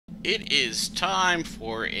It is time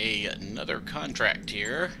for another contract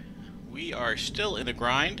here. We are still in the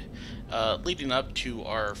grind, leading up to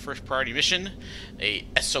our first priority mission, a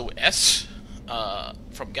SOS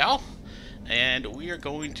from Gal, and we are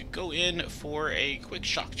going to go in for a quick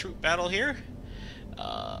shock troop battle here.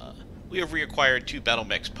 We have reacquired 2 battle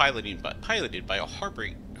mechs piloted by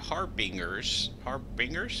harbingers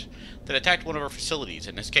that attacked one of our facilities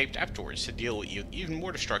and escaped afterwards to deal with even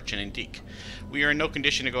more destruction and Deke. We are in no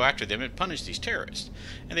condition to go after them and punish these terrorists,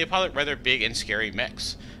 and they pilot rather big and scary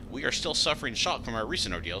mechs. We are still suffering shock from our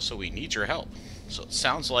recent ordeal, so we need your help. So it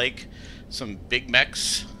sounds like some big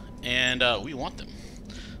mechs, and we want them.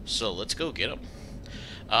 So let's go get them.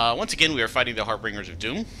 Once again, we are fighting the Harbingers of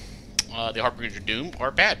Doom. The Harbingers of Doom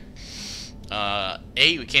are bad.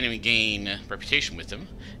 We can't even gain reputation with them,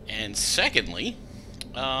 and secondly,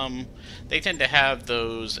 they tend to have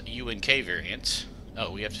those UNK variants.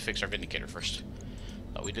 Oh, we have to fix our Vindicator first.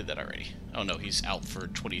 Oh, we did that already. Oh no, he's out for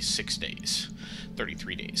 26 days.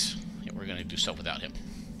 33 days. Yeah, we're gonna do stuff without him.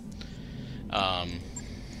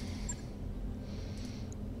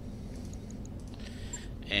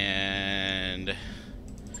 And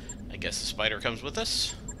I guess the Spider comes with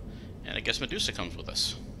us, and I guess Medusa comes with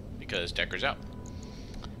us, because Decker's out.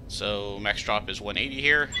 So max drop is 180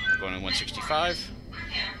 here. We're going to 165.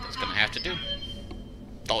 That's gonna have to do.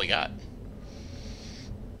 That's all we got.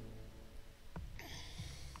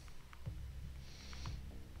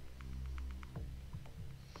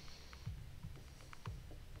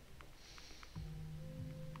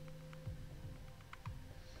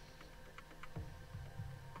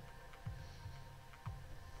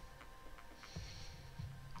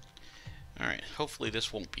 Alright, hopefully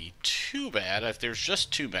this won't be too bad. If there's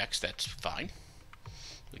just 2 mechs, that's fine.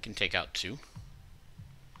 We can take out 2.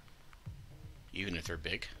 Even if they're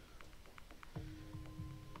big.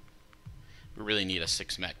 We really need a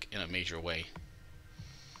 6 mech in a major way.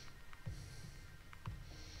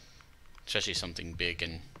 Especially something big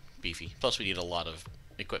and beefy. Plus we need a lot of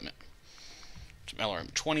equipment. Some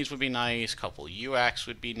LRM-20s would be nice. A couple UACs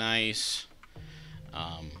would be nice.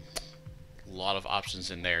 A lot of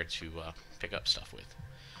options in there to pick up stuff with.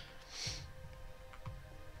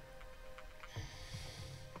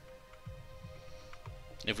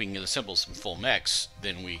 If we can assemble some full mechs,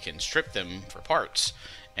 then we can strip them for parts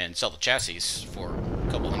and sell the chassis for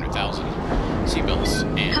a couple $100,000 C-bills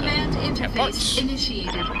and Command have parts. interface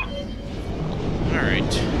initiated.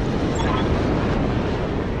 Alright.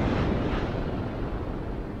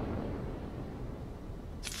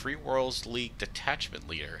 Free Worlds League Detachment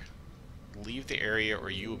Leader. Leave the area or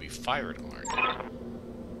you will be fired on.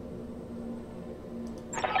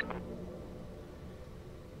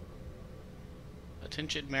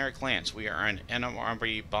 Attention Merrick Lance, we are an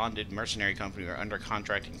NMRB bonded mercenary company. We are under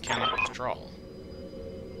contract and cannot withdraw.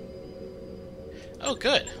 Oh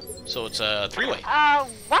good. So it's a 3-way.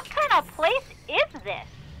 What kind of place is this?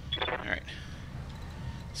 Alright.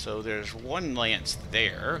 So there's 1 Lance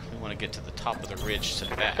there. We want to get to the top of the ridge to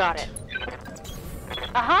that. Got it.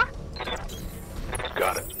 Uh-huh.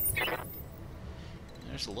 Got it.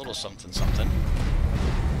 There's a little something something.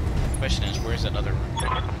 Question is, where's that other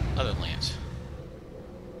Lance?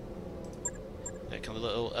 That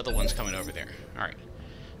little other one's coming over there. Alright.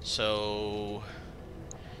 So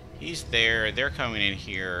he's there, they're coming in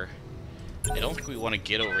here. I don't think we want to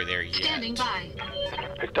get over there yet. Standing by.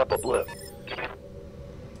 Picked up a blip.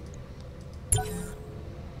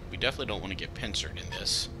 We definitely don't want to get pincered in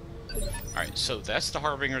this. Alright, so that's the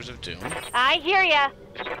Harbingers of Doom. I hear ya.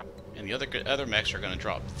 And the other mechs are going to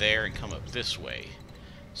drop there and come up this way.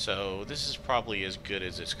 So this is probably as good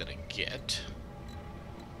as it's going to get.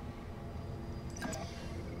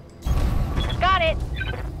 Got it.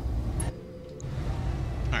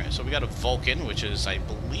 Alright, so we got a Vulcan, which is, I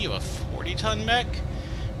believe, a 40-ton mech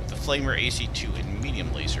with a Flamer AC-2 and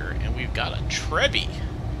medium laser. And we've got a Trebi,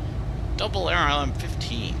 double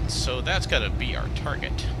RLM-15. So that's got to be our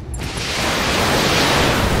target.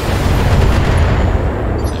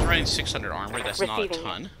 So he's running 600 armor. That's not a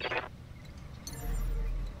ton.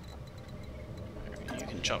 You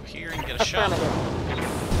can jump here and get a shot.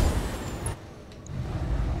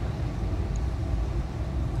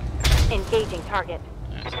 Engaging target.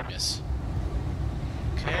 That's a miss.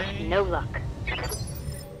 Okay. No luck.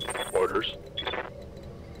 Orders.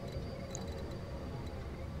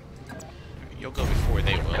 You'll go before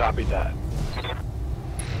they will. Copy that.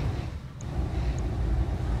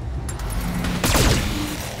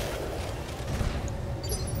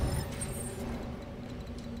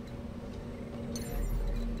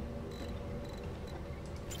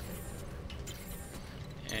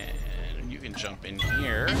 And you can jump in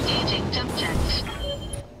here. Engaging jump jets.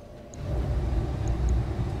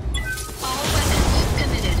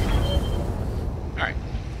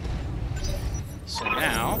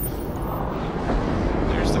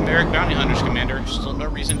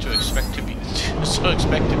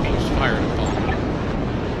 just fired a bomb.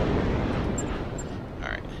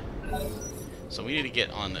 Alright. So we need to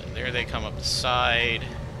get on the... There they come up the side.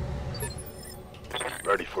 Right.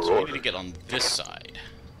 Ready for so orders. we need to get on this side.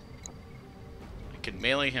 I could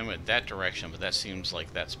melee him at that direction, but that seems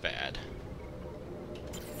like that's bad.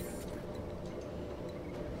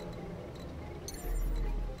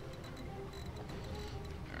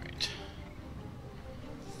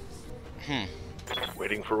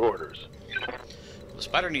 Waiting for orders. The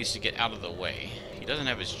spider needs to get out of the way. He doesn't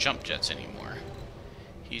have his jump jets anymore.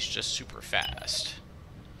 He's just super fast.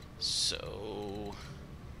 So...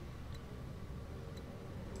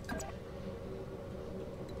 I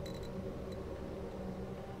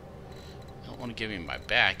don't want to give him my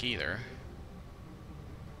back either.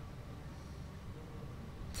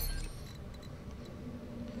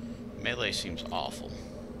 Melee seems awful.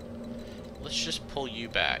 Let's just pull you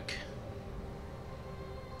back.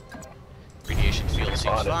 Radiation field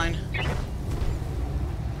seems fine.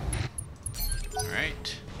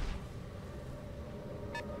 Alright.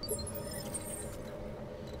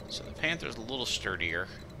 So the Panther's a little sturdier.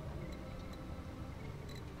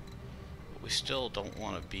 But we still don't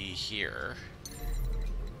want to be here.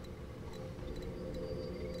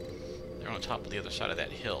 They're on top of the other side of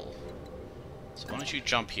that hill. So why don't you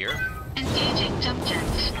jump here? Engaging jump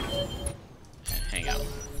jets. And hang out.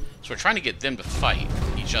 So we're trying to get them to fight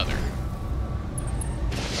each other.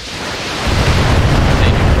 They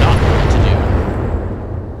do not know what to do.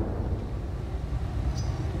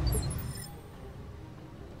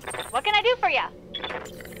 What can I do for you?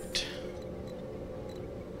 Alright.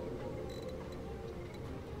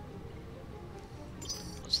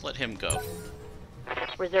 Let's let him go.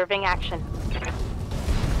 Reserving action.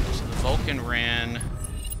 So the Vulcan ran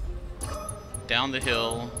down the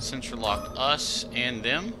hill, sensor locked us and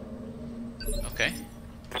them. Okay.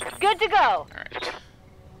 Good to go. Alright.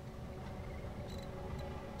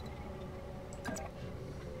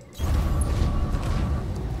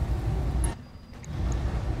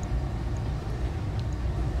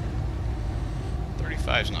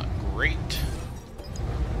 .35's not great.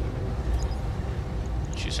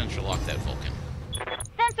 She sensor locked that Vulcan.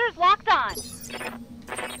 Sensors locked on.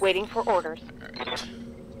 Waiting for orders. Alright.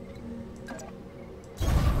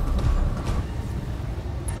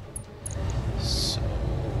 So...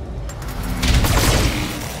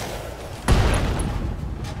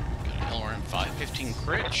 got an LRM 515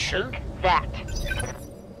 crit, sure. Take that.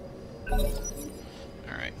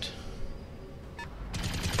 Alright.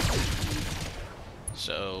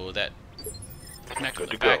 So that mech in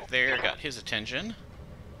the back there got his attention.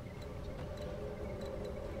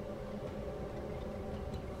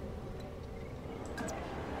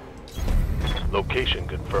 Location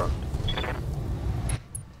confirmed.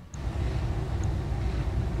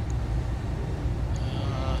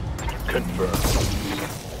 Confirmed.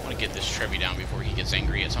 I want to get this Trevi down before he gets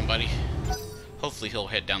angry at somebody. Hopefully he'll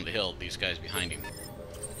head down the hill, these guys behind him.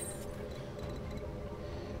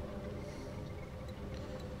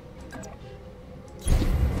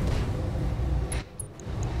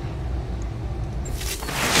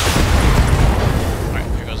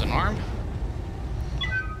 Alright, here goes an arm.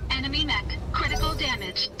 Enemy mech. Critical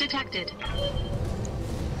damage detected.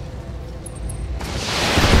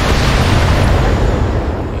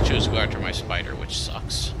 He chose to go after my spider, which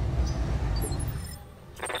sucks.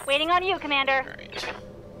 Waiting on you, Commander. Alright.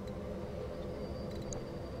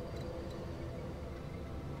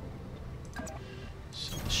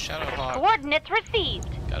 So the Shadowhawk Coordinates received.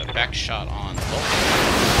 got a back shot on Vulcan.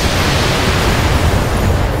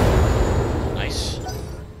 Nice.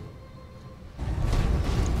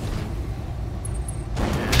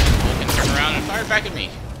 Vulcan turned around and fired back at me.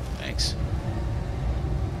 Thanks.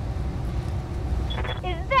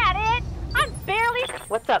 Is that it? I'm barely...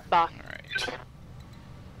 What's up, boss? Alright.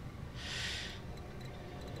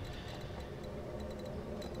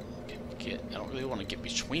 I don't really want to get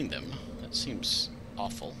between them. That seems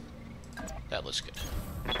awful. That looks good.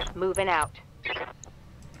 Moving out.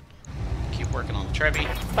 Keep working on the Trevi.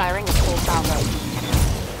 Firing a full salvo.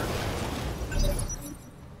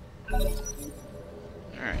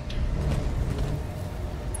 Alright.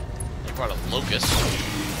 They brought a Locust.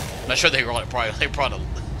 I'm not sure they brought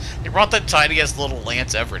they brought that tiniest little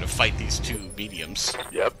lance ever to fight these two mediums.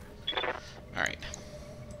 Yep. Alright.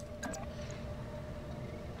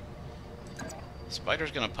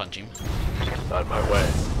 Spider's gonna punch him. On my way.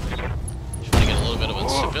 Just want to get a little bit of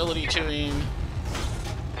instability to him.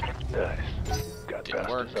 Nice. Got Didn't past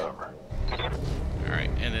work. his armor. Alright,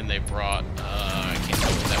 and then they brought, I can't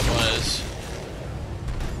tell what that was.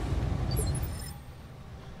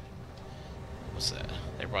 What's that?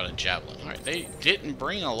 They brought a javelin. Alright, they didn't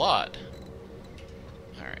bring a lot.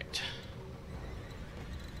 Alright.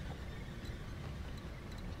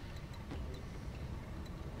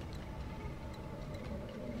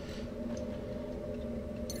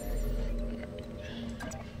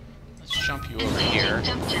 Let's jump you over here.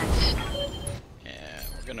 Jump jets. And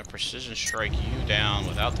we're gonna precision strike you down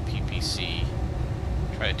without the PPC.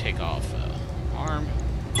 Try to take off arm.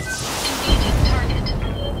 Engaging target.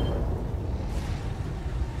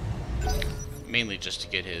 Mainly just to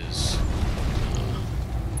get his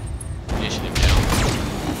initiative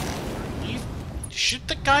down. Shoot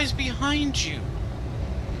the guys behind you!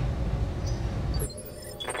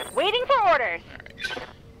 Waiting for orders. Alright.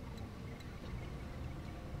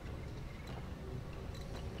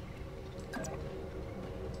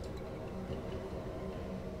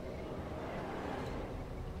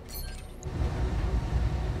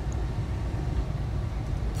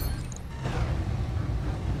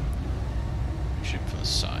 Shoot from the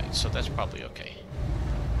side, so that's probably okay.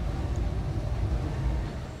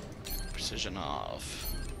 Precision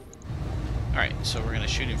off. Alright, so we're gonna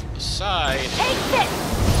shoot him from the side. Take this.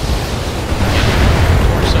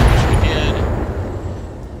 Torso, which we did.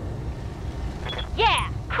 Yeah,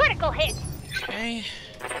 critical hit. Okay.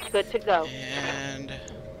 Good to go. And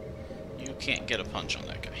you can't get a punch on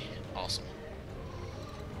that guy. Awesome.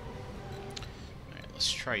 Alright,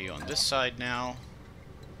 let's try you on this side now.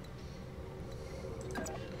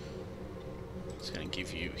 It's going to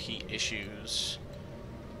give you heat issues.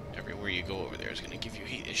 Everywhere you go over there is going to give you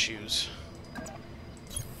heat issues.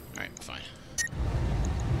 Alright, fine.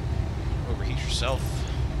 Overheat yourself.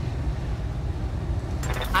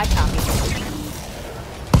 I copy.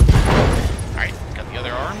 Alright, got the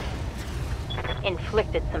other arm.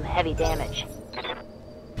 Inflicted some heavy damage.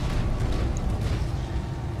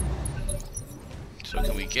 So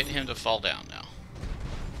can we get him to fall down now?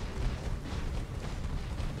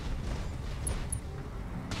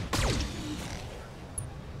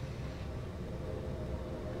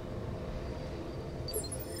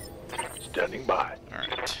 Standing by.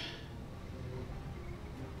 Alright.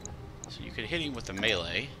 So you could hit him with the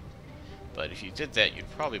melee, but if you did that, you'd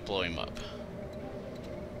probably blow him up.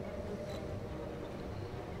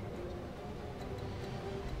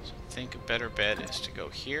 So I think a better bet is to go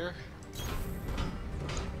here.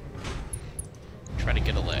 Try to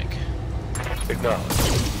get a leg. Acknowledge.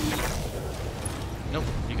 Nope,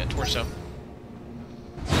 you got torso.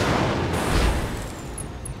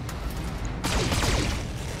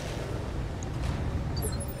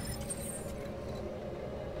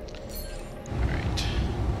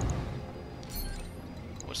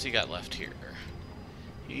 What's he got left here?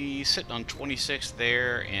 He's sitting on 26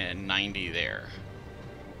 there and 90 there.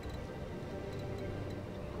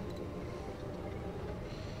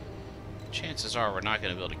 Chances are we're not going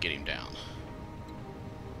to be able to get him down.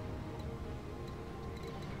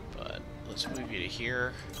 But let's move you to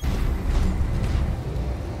here.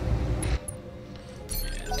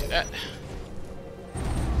 And do that.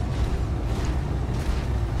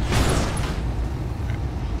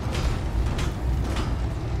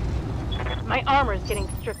 My armor's getting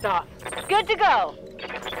stripped off. Good to go.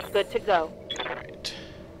 Good to go. Alright.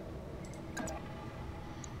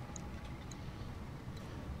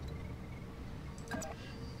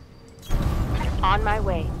 On my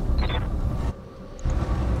way. Alright,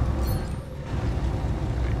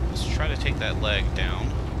 let's try to take that leg down.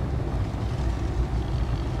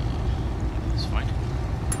 That's fine.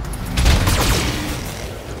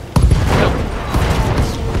 Nope.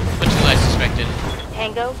 Much as I suspected.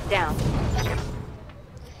 Tango down.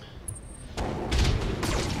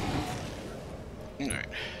 Alright.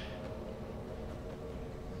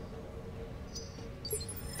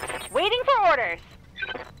 Waiting for orders.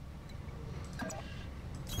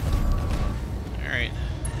 Alright.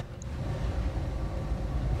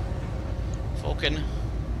 Vulcan.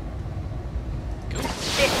 Go.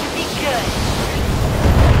 This should be good.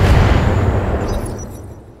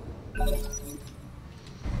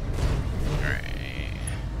 Alright.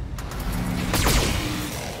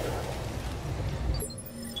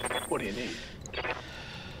 What do you need?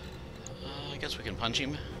 I guess we can punch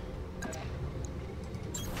him.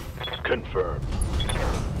 Confirmed.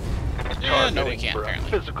 Yeah, no, we Targeting can't, for a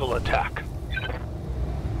apparently. physical attack.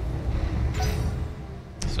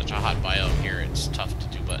 Such a hot biome here, it's tough to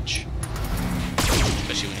do much.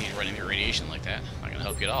 Especially when he's running through radiation like that. Not gonna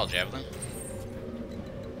help you at all, Javelin.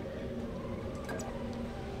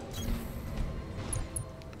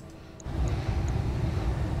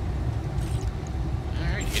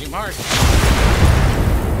 Alright, hit him hard.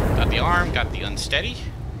 Got the arm, got the unsteady.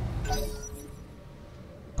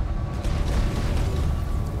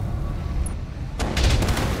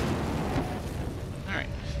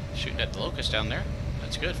 shooting at the locust down there.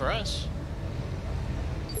 That's good for us.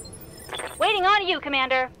 Waiting on you,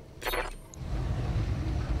 Commander.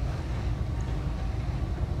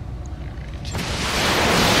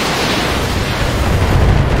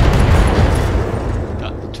 Alright.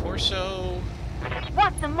 Got the torso.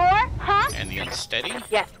 Want some more, huh? And the unsteady.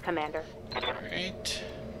 Yes, Commander. Alright.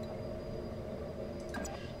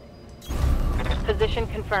 Position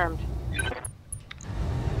confirmed.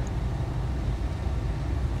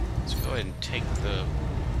 Let's go ahead and take the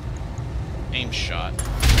aim shot.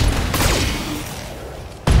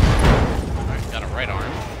 Alright, got a right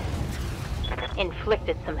arm.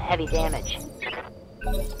 Inflicted some heavy damage.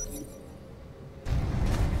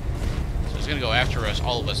 So he's gonna go after us,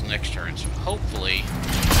 all of us, next turn. So hopefully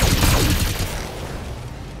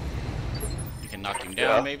you can knock him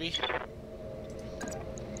down, maybe.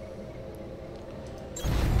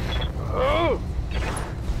 Oh!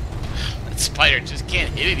 That spider just can't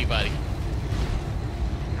hit anybody.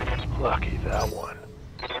 Lucky that one.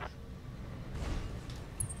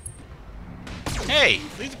 Hey,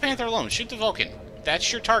 leave the Panther alone. Shoot the Vulcan.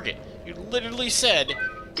 That's your target. You literally said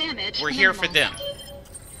Damage we're here for minimal. them.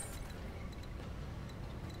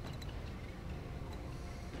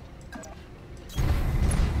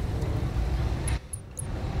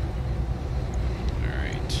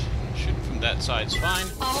 Alright. Shooting from that side's fine.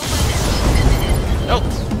 All weapons committed. Nope,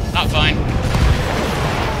 not fine.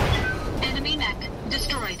 Enemy mech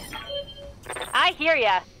destroyed. I hear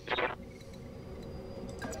ya.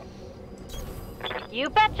 You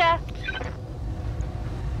betcha.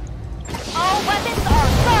 All weapons are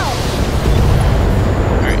low.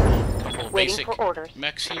 Alright, couple of Waiting basic for orders.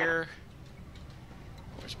 mechs here.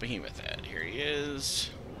 Where's Behemoth at? Here he is.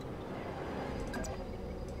 Let's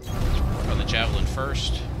work on the Javelin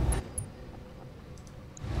first.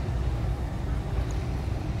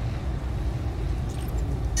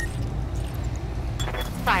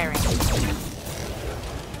 Firing.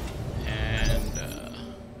 And,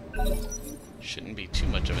 shouldn't be too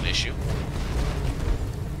much of an issue.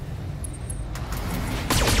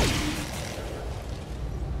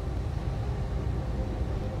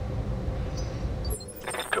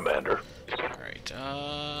 Commander. Alright,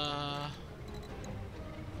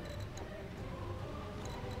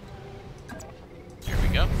 there we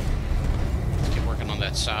go. Let's keep working on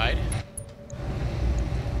that side.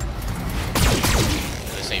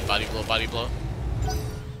 This ain't body blow, body blow.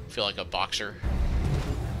 Feel like a boxer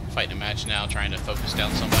fighting a match now, trying to focus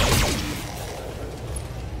down somebody.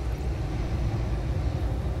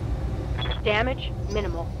 Damage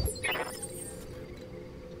minimal.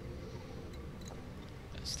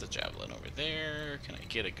 That's the Javelin over there. Can I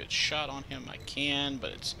get a good shot on him? I can,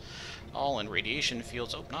 but it's all in radiation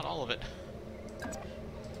fields. Oh, not all of it.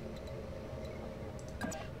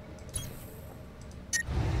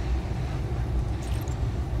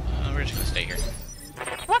 We're just gonna stay here.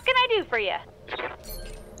 What can I do for you?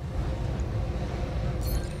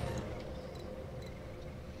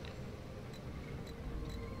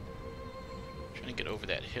 Trying to get over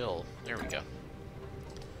that hill. There we go.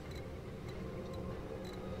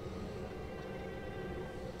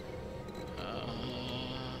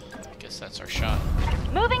 I guess that's our shot.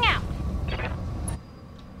 Moving out.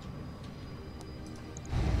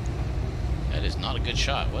 That is not a good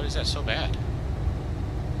shot. What is that so bad?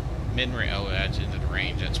 Mid-range. Oh, that's into the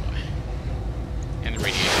range. That's why. And the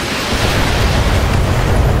radiation.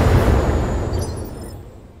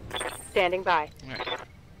 Standing by. Alright.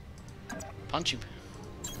 Punch him.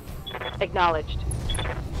 Acknowledged.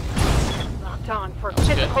 Locked on for That was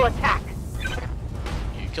physical good. attack.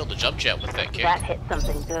 You killed the jump jet with that kick. That hit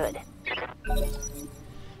something good.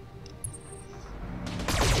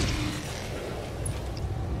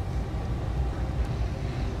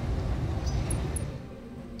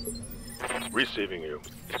 Receiving you.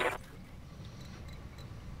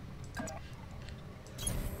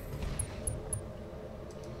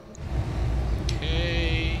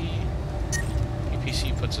 Okay.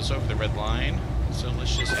 APC puts us over the red line. So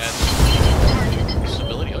let's just add Target.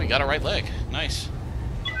 stability. Oh, you got a right leg. Nice.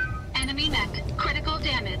 Enemy mech critical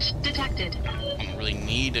damage detected. I don't really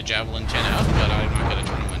need a Javelin 10 out, but I'm not going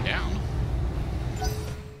to turn one down.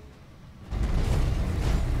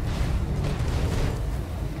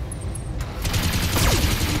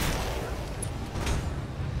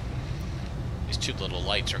 These two little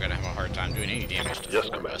lights are going to have a hard time doing any damage to Yes,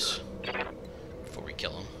 four of Commander. us before we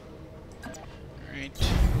kill them.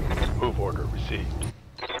 Alright. Move order received.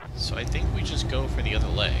 So I think we just go for the other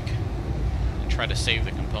leg and try to save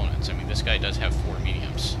the components. I mean, this guy does have 4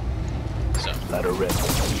 mediums. So, Ladder ready.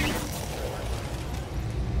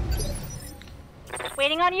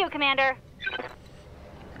 Waiting on you, Commander.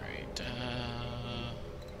 alright.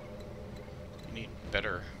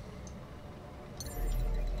 better. So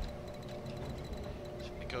if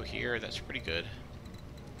we go here, that's pretty good.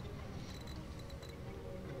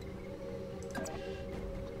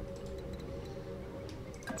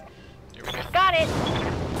 There we go. Got it!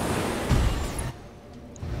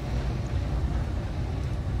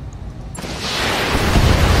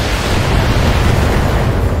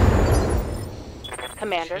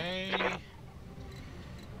 Commander. Okay.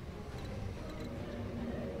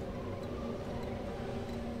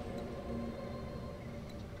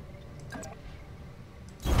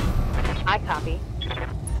 I copy.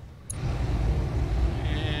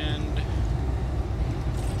 And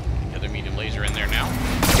the other medium laser in there now.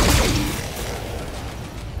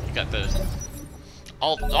 You got the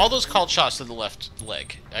all those called shots to the left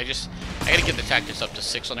leg. I gotta get the tactics up to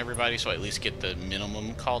 6 on everybody, so I at least get the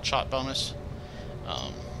minimum called shot bonus.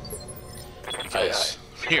 Because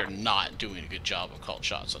we are not doing a good job of called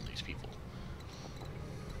shots on these people.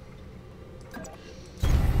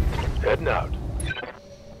 Heading out.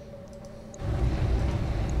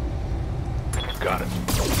 Got it.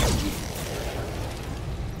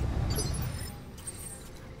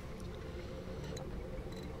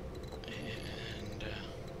 And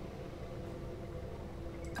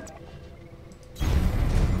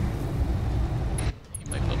he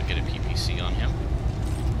might be able to get a PPC on him.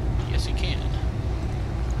 Yes, he can.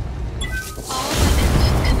 All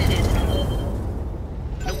units committed.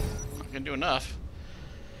 Nope, not gonna do enough.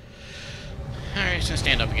 Alright, he's gonna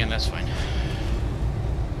stand up again, that's fine.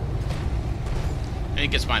 And he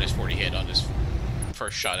gets minus 40 hit on his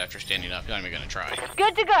first shot after standing up. He's not even gonna try.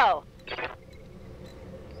 Good to go!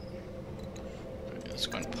 Let's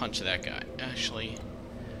go and punch that guy. Actually,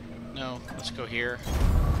 no, let's go here.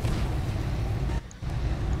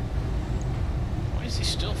 Why is he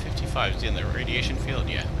still 55? Is he in the radiation field?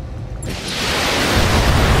 Yeah.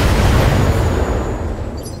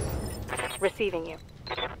 Receiving you.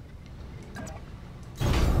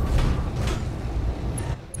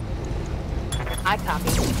 I copy.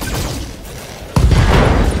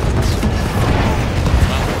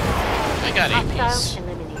 Well, I got a piece. Hostile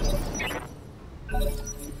eliminated.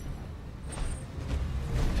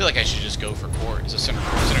 I feel like I should just go for core as a center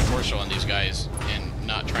torso on these guys and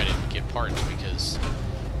not try to get parts because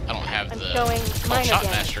I don't have I'm the showing minor shot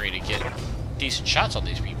damage. mastery to get decent shots on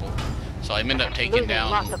these people. So I end up taking Losing down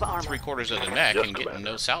lots of armor. 3/4 of the mech Yes, and getting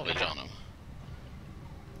Commander. no salvage on them.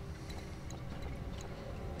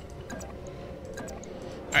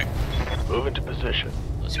 Alright, Move into position.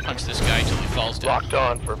 let's punch this guy until he falls down. Locked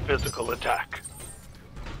on for physical attack.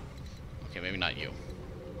 Okay, maybe not you.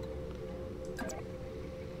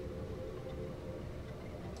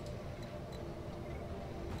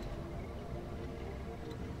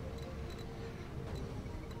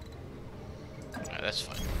 Alright, that's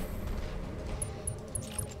fine.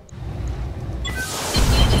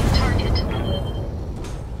 Engaging target.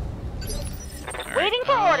 Alright, Waiting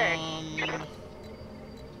for orders.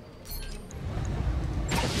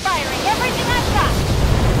 Firing everything I've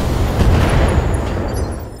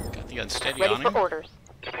Got the unsteady got! Ready on for him. orders.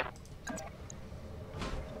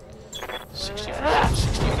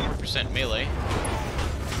 64% melee.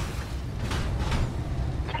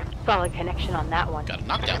 Solid connection on that one. Got a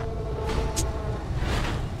knockdown.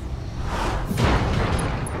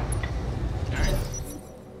 Alright.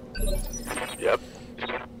 Yep.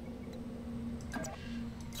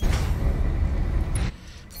 I'm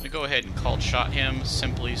gonna go ahead and cold shot him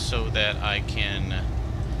simply so that I can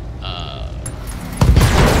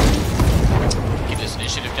get his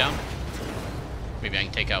initiative down. Maybe I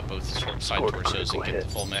can take out both side Scored torsos and critical get hit. the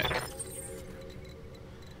full mech.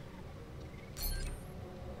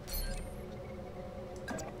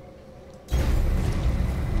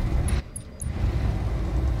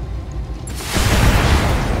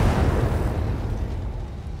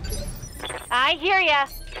 I hear ya.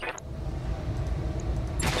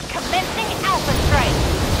 Commencing Alpha Strike.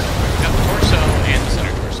 Got the torso and the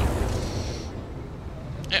center torso.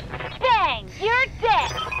 Yep. Bang! You're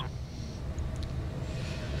dead.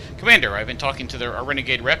 Commander, I've been talking to our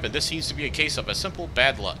renegade rep, and this seems to be a case of a simple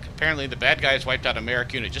bad luck. Apparently, the bad guys wiped out a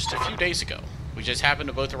Merrick unit just a few days ago. We just happened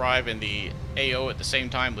to both arrive in the AO at the same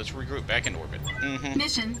time. Let's regroup back in orbit. Mm-hmm.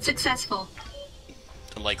 Mission successful.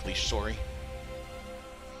 The likely story.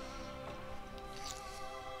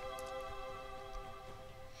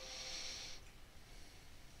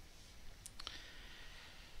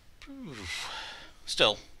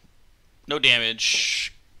 Still, no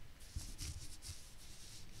damage.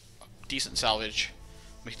 Decent salvage.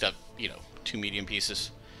 Picked up, 2 medium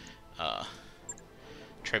pieces.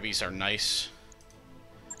 Trebbies are nice.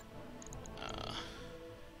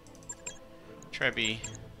 Trebi,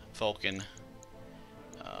 Vulcan.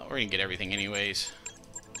 We're gonna get everything anyways.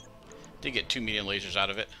 Did get 2 medium lasers out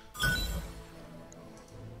of it.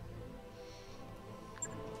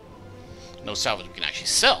 No salvage we can actually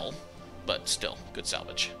sell, but still, good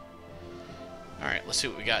salvage. Alright, let's see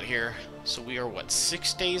what we got here. So we are, what,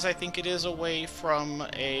 6 days, I think it is, away from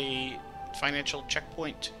a financial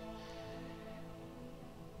checkpoint.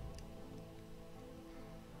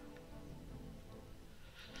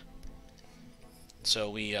 So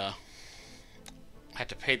we have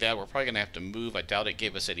to pay that. We're probably going to have to move. I doubt it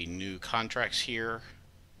gave us any new contracts here.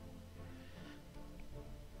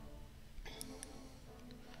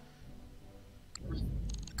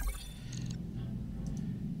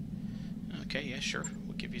 Okay, yeah, sure.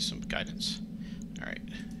 We'll give you some guidance. Alright.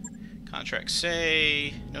 Contracts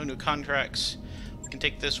say no new contracts. We can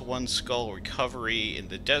take this one skull recovery in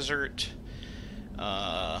the desert.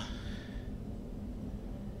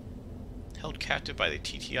 Held captive by the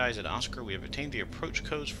TTIs at Oscar, we have obtained the approach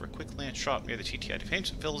codes for a quick land drop near the TTI defense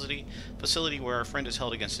facility where our friend is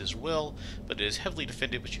held against his will, but it is heavily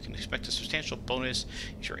defended, but you can expect a substantial bonus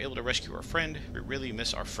if you're able to rescue our friend. We really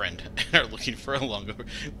miss our friend and are looking for a longer.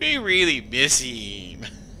 We really miss him.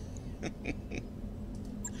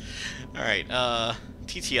 Alright,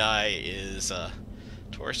 TTI is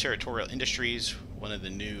Taurus Territorial Industries, one of the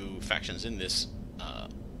new factions in this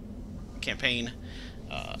campaign.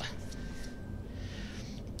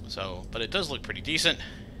 But it does look pretty decent.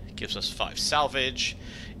 It gives us 5 salvage.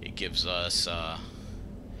 It gives us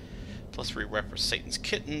 +3 rep for Satan's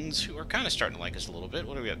Kittens, who are kind of starting to like us a little bit.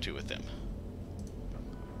 What are we up to with them?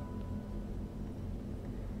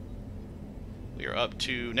 We are up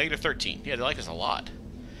to -13. Yeah, they like us a lot.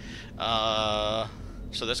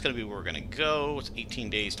 So that's going to be where we're going to go. It's 18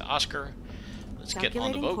 days to Oscar. Let's get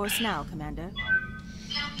on the boat. Course now, Commander.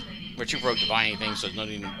 We're too broke to buy anything, so no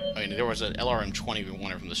need. I mean, there was an LRM-20 we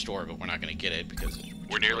wanted from the store, but we're not going to get it because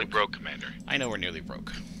we're nearly broke, Commander. I know we're nearly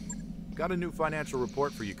broke. Got a new financial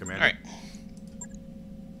report for you, Commander. All right.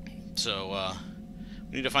 So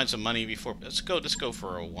we need to find some money before. Let's go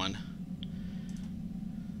for a 1.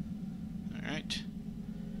 All right.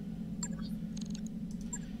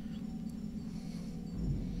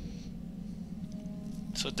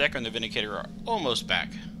 So Decker and the Vindicator are almost back.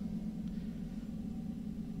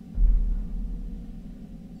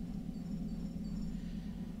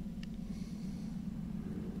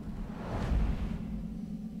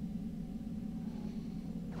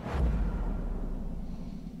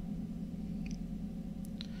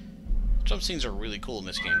 Some scenes are really cool in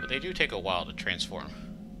this game, but they do take a while to transform.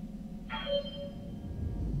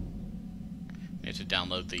 You have to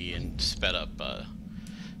download the and sped up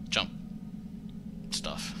jump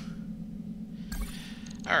stuff.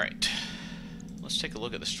 Alright. Let's take a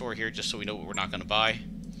look at the store here just so we know what we're not going to buy.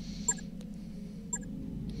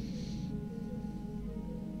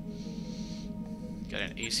 Got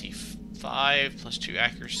an AC5 plus 2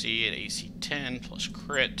 accuracy, an AC10 plus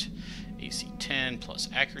crit, AC10 plus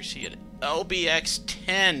accuracy, and LBX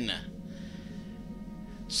 10.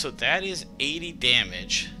 So that is 80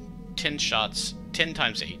 damage, 10 shots, 10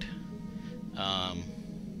 times 8.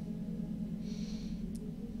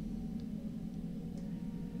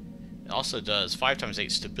 It also does 5 times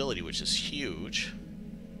 8 stability, which is huge.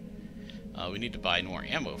 We need to buy more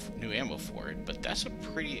ammo, new ammo for it, but that's a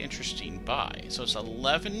pretty interesting buy. So it's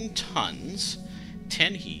 11 tons,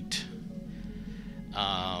 10 heat,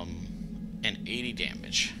 and 80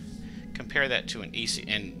 damage. Compare that to an AC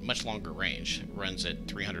and much longer range. It runs at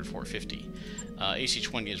 300, 450.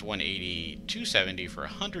 AC20 is 180, 270 for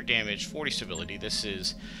 100 damage, 40 stability. This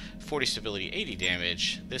is 40 stability, 80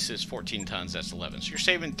 damage. This is 14 tons, that's 11. So you're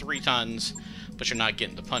saving 3 tons, but you're not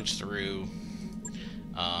getting the punch through.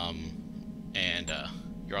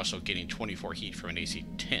 You're also getting 24 heat from an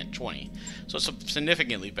AC-20. So it's a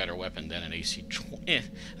significantly better weapon than an AC-20.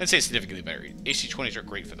 I'd say significantly better. AC-20s are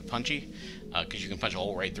great for the punchy, because you can punch a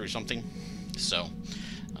hole right through something. So,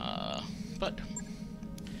 but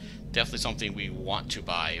definitely something we want to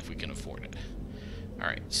buy if we can afford it.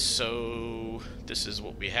 Alright, so this is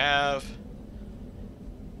what we have.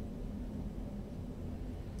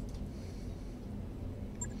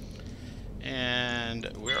 And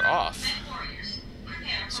we're off.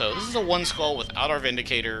 So this is a 1 skull without our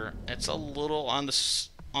Vindicator. It's a little on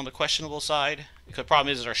the questionable side. The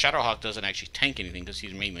problem is our Shadowhawk doesn't actually tank anything because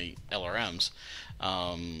he's mainly LRMs.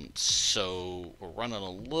 So we're running a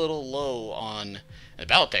little low on. And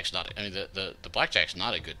the Battletech's not. I mean, the Blackjack's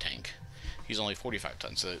not a good tank. He's only 45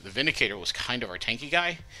 tons. So the Vindicator was kind of our tanky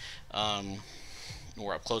guy. when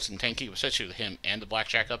we're up close and tanky, especially with him and the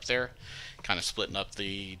blackjack up there, kind of splitting up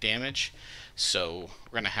the damage. So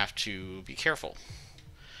we're going to have to be careful.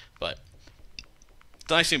 But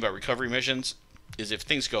the nice thing about recovery missions is if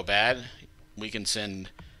things go bad, we can send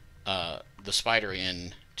the spider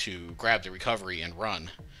in to grab the recovery and run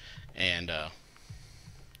and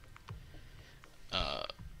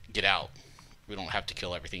get out. We don't have to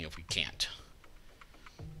kill everything if we can't.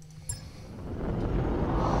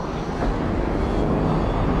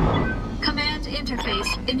 Command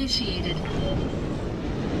interface initiated.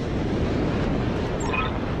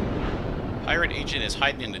 Pirate agent is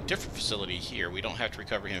hiding in a different facility here. We don't have to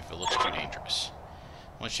recover him if it looks too dangerous.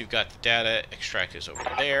 Once you've got the data, extract is over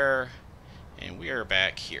there, and we are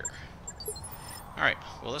back here. Alright,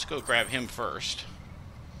 well, let's go grab him first.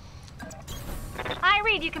 I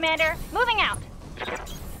read you, Commander. Moving out.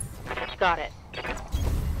 Got it.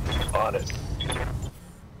 On it.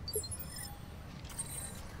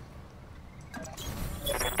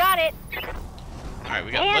 Got it. Alright,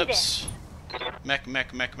 we got Hand lips. Mech,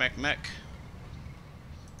 mech, mech, mech, mech.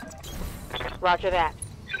 Roger that.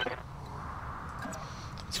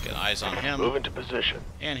 Let's get eyes on him. Move into position.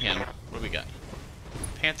 And him. What do we got?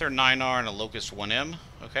 Panther 9R and a Locust 1M.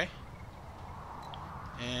 Okay.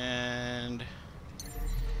 And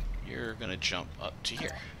you're gonna jump up to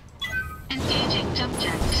here. Engaging jump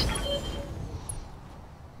jets.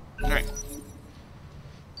 Alright.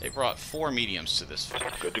 They brought 4 mediums to this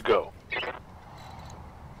fight. Good to go.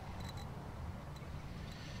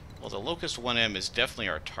 Well, the Locust 1M is definitely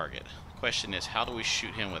our target. The question is, how do we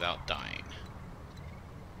shoot him without dying?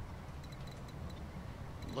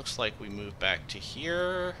 Looks like we move back to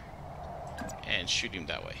here and shoot him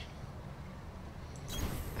that way.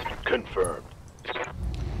 Confirmed.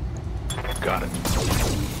 Got it.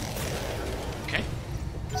 Okay.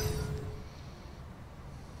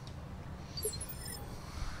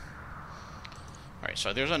 Alright,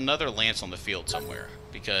 so there's another Lance on the field somewhere,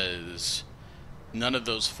 because none of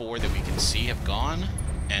those 4 that we can see have gone,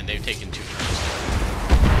 and they've taken 2 turns.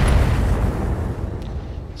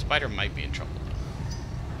 Spider might be in trouble, though.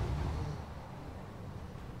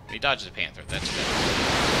 He dodges a Panther, that's good.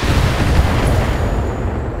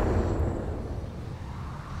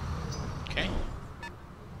 Okay.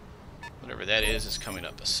 Whatever that is coming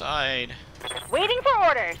up the side. Waiting for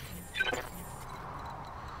orders.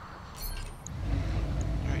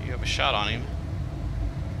 Alright, you have a shot on him.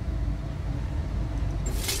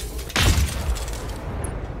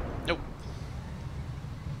 Nope.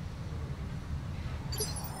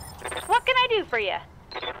 What can I do for you?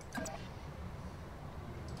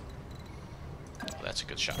 Well, that's a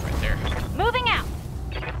good shot right there. Moving out.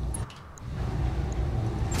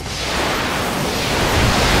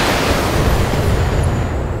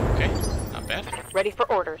 Okay, not bad. Ready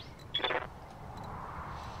for orders.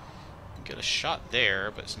 Get a shot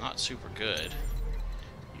there, but it's not super good.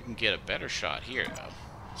 You can get a better shot here, though.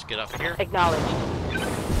 Let's get up here. Acknowledged.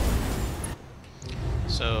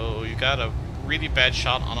 So you got a really bad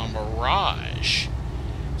shot on a Mirage.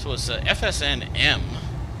 So it's a FSN-M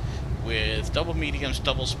with double mediums,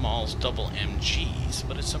 double smalls, double MGs,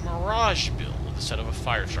 but it's a Mirage build instead of a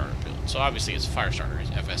Firestarter build. So obviously it's a Firestarter, it's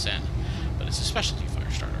FSN, but it's a specialty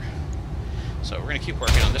Firestarter. So we're gonna keep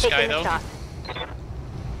working on this guy, though. Shot.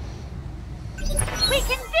 We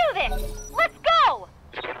can do this! Let's go!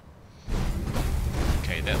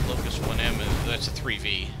 Okay, that Locust 1M, that's a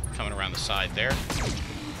 3V coming around the side there,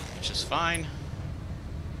 which is fine.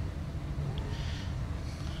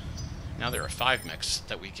 Now there are 5 mechs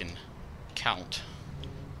that we can count.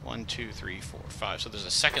 1, 2, 3, 4, 5. So there's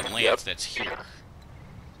a second Lance that's here.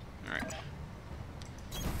 Alright.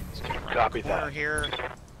 Let's get around Copy the corner that. here.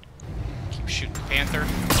 Keep shooting the Panther.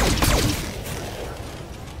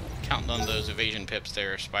 Counting on those evasion pips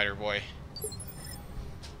there, Spider Boy.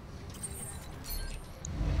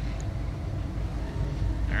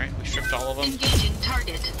 Alright, we stripped all of them. Engaging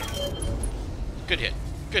target. Good hit.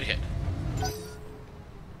 Good hit.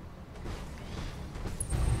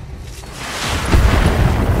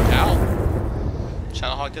 Ow.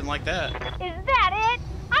 Shadowhawk didn't like that. Is that it?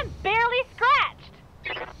 I'm barely scratched.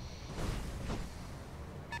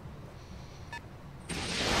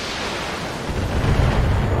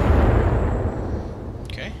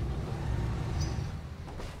 Okay.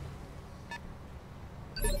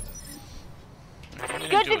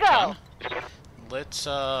 Good to go. Let's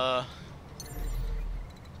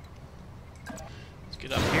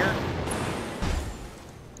get up here.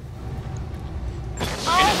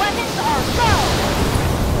 All weapons are go!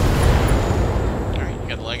 Alright, you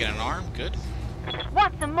got a leg and an arm. Good.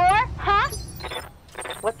 Want some more, huh?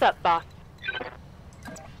 What's up, boss?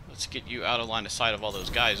 Let's get you out of line of sight of all those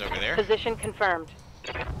guys over there. Position confirmed.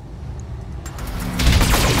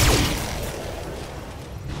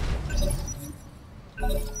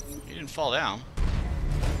 You didn't fall down.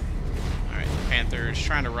 Alright, the Panther's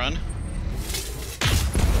trying to run.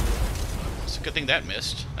 It's a good thing that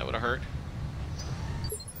missed. That would have hurt.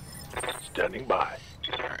 Standing by.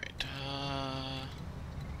 Alright,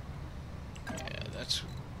 yeah, that's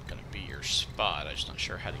gonna be your spot. I'm just not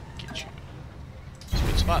sure how to get you. It's a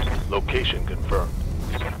good spot. Location confirmed.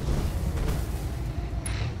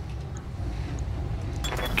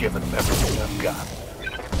 Giving them everything I've got.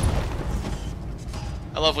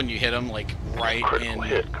 I love when you hit them, like, right Critical in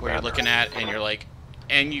hit, where you're Commander. looking at, and you're like,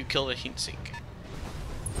 and you kill the heat sink.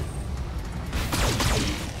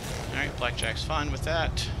 Alright, Blackjack's fine with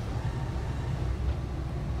that.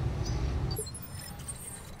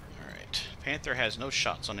 Alright, Panther has no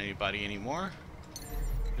shots on anybody anymore.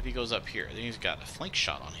 But he goes up here. Then he's got a flank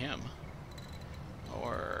shot on him.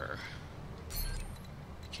 Or...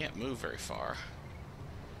 can't move very far.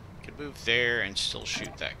 Could move there and still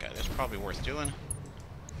shoot that guy. That's probably worth doing.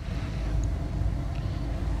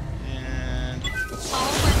 And...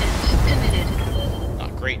 All weapons committed.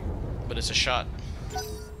 not great, but it's a shot.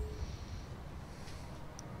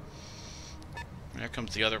 There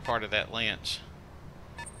comes the other part of that lance.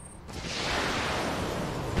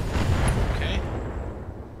 Okay.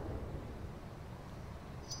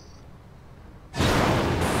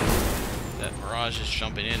 That Mirage is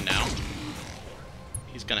jumping in now.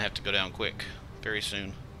 He's gonna have to go down quick, very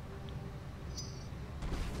soon.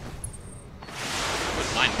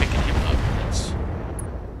 Wouldn't mind picking him up. That's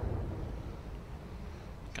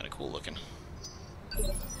kind of cool looking.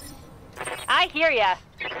 I hear ya.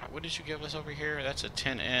 What did you give us over here? That's a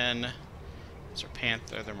 10N. That's our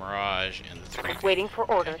Panther, the Mirage, and the 3. Waiting for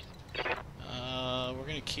orders. We're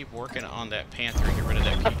gonna keep working on that Panther and get rid of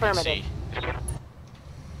that PPC. Affirmative.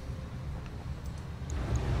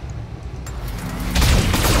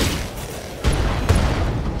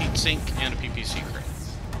 Heat sink and a PPC crit.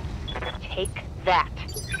 Take that.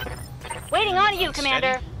 Waiting on you,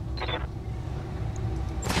 Commander.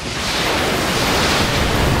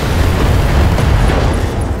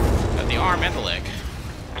 Got the arm and the leg.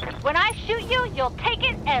 When I shoot you, you'll take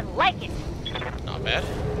it and like it. Not bad.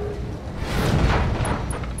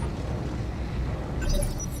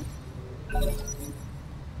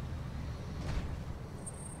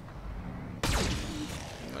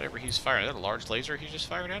 Whatever he's firing. Is that a large laser he just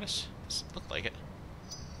fired at us? Looked like it.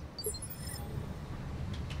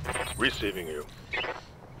 Receiving you.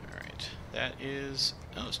 Alright. That is...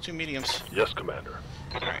 oh, it's 2 mediums. Yes, Commander.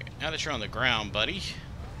 Alright. Now that you're on the ground, buddy,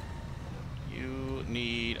 you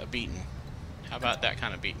need a beating. How about that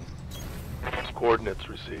kind of beating? Coordinates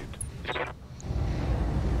received.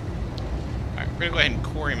 Alright, we're gonna go ahead and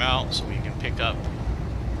core him out so we can pick up...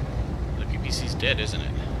 the PPC's dead, isn't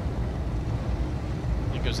it?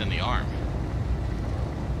 It goes in the arm.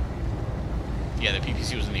 Yeah, the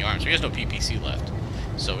PPC was in the arm, so he has no PPC left.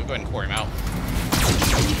 So we'll go ahead and core him out.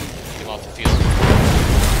 Get him off the field.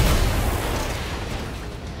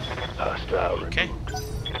 Hostile Okay. removed.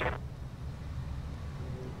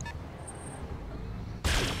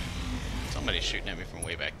 Somebody's shooting at me from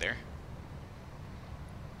way back there.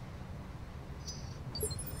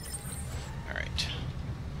 Alright.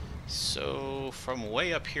 So, from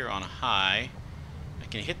way up here on high, I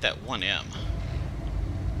can hit that 1M.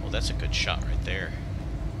 Well, that's a good shot right there.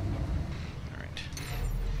 Alright.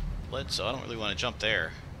 Let's... I don't really want to jump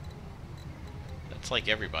there. That's like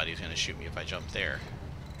everybody's going to shoot me if I jump there.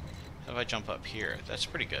 How if I jump up here? That's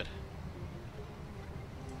pretty good.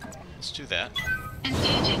 Let's do that.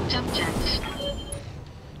 Engaging jump jets.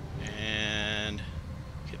 And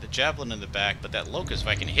get the javelin in the back, but that locust, if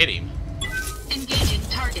I can hit him, Engaging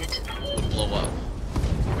target. would blow up.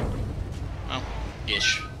 Well,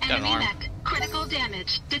 ish. Got an Enemy arm. mech. Critical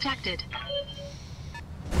damage detected.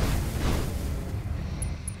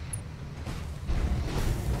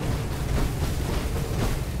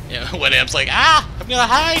 Yeah, when Am's like, ah, I'm gonna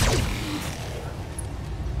hide.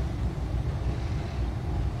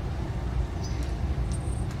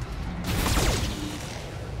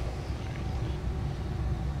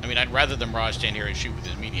 I mean, I'd rather the Mirage stand here and shoot with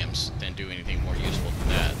his mediums than do anything more useful than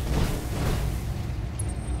that.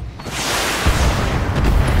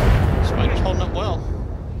 Spider's holding up well.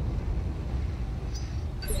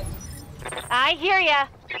 I hear ya.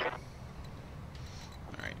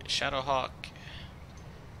 Alright, Shadowhawk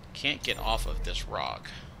can't get off of this rock.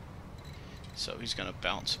 So he's gonna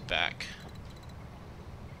bounce back.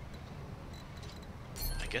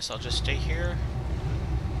 I guess I'll just stay here.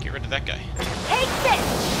 Get rid of that guy. Take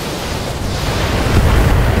this.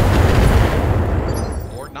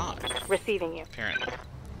 Receiving you. Apparently.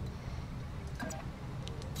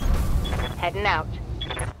 Heading out.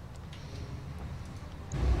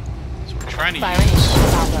 So we're trying to Firing use...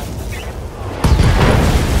 Bravo.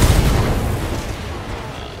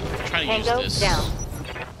 we're trying to Tango use this down.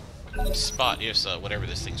 spot, yes, whatever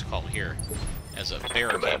this thing's called here, as a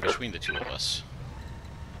barricade Commander. between the two of us.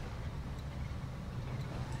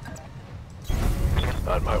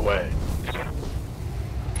 On my way.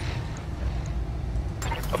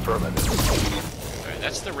 Affirmative. Alright,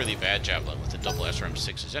 that's the really bad javelin with the double SRM6s.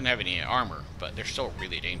 It doesn't have any armor, but they're still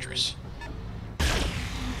really dangerous.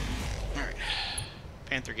 Alright.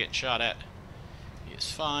 Panther getting shot at. He is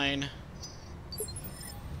fine.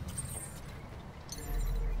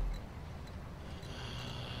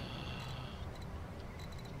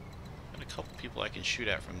 Got a couple people I can shoot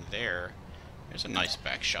at from there. There's a nice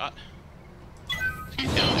back shot. Let's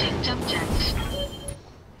get down there. Engaging jump jets.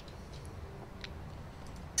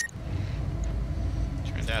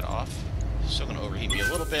 Turn that off. Still gonna overheat me a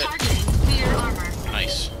little bit. Targeting rear armor.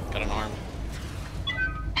 Nice. Got an arm.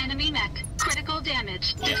 Enemy mech. Critical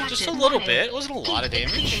damage Yeah, detected. just a little Warning. bit. It wasn't a lot of Heat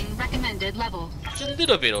damage. exceeding recommended level. Just a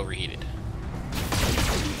little bit overheated.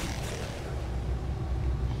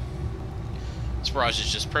 This barrage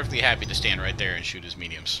is just perfectly happy to stand right there and shoot his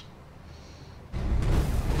mediums.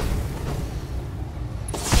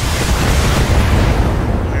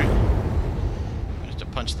 Alright. I'm gonna have to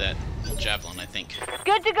punch that javelin, I think.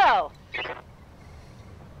 Good to go.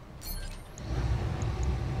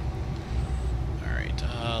 Alright,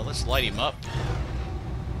 let's light him up.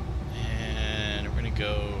 And we're gonna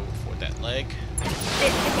go for that leg.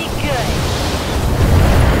 This should be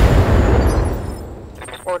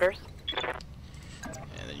good. Orders.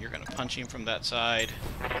 And then you're gonna punch him from that side.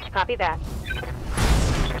 Copy that.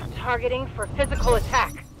 Targeting for physical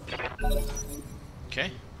attack.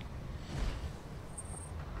 Okay.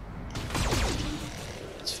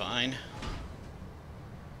 That's fine.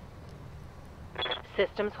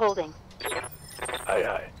 Systems holding. Aye,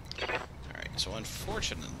 aye. Alright, so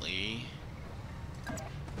unfortunately...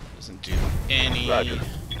 doesn't do any... Roger.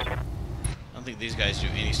 I don't think these guys do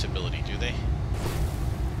any stability, do they?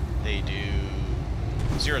 They do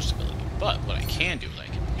 0 stability. But what I can do is I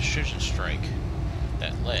can precision strike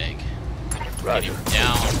that leg, get Roger. him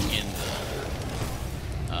down in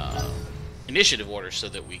the initiative order so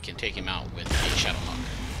that we can take him out with a Shadowhawk.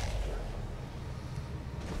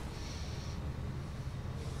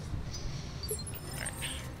 Alright.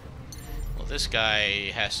 Well, this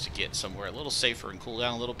guy has to get somewhere a little safer and cool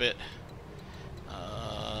down a little bit.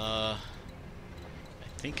 I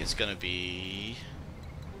think it's gonna be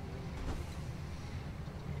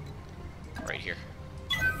right here.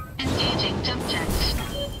 Engaging jump jets.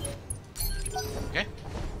 Okay.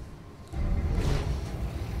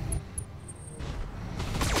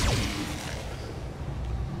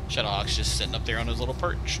 Shadowhawk's just sitting up there on his little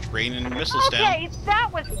perch, raining missiles down. Okay,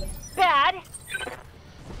 that was bad.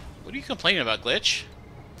 What are you complaining about, Glitch?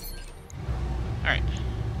 Alright.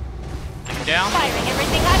 Take him down. Firing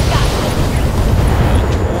everything I've got.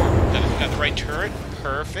 Got the right turret.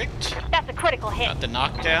 Perfect. That's a critical hit. Got the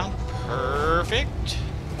knockdown. Perfect.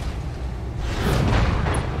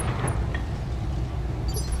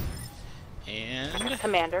 And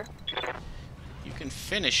Commander. you can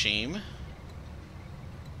finish him.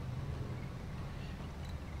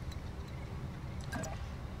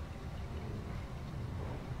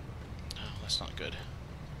 Oh, that's not good.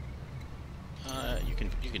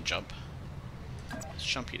 You can jump. Let's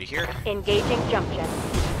jump you to here. Engaging jump jet.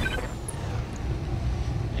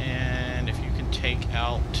 And if you can take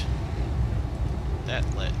out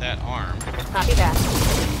that arm. Copy that.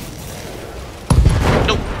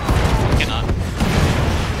 Nope. Cannot.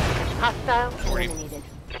 Hostile 40. eliminated.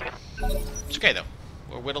 It's okay though.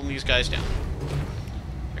 We're whittling these guys down.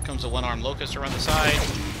 Here comes the one-armed locust around the side,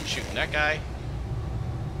 shooting that guy.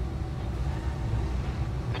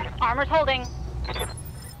 Armor's holding.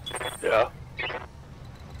 Yeah.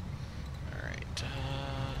 Alright,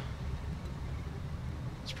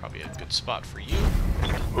 it's probably a good spot for you.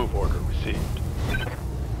 Move order received.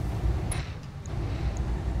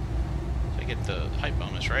 I get the height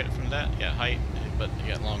bonus, right, from that? Yeah, height, but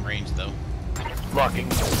you got long range though.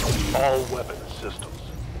 Locking all weapon systems.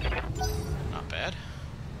 Not bad.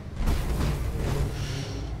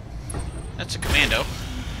 That's a commando.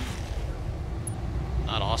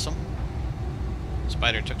 Not awesome.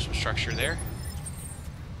 Spider took some structure there.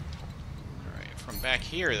 Alright, from back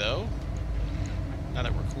here though, now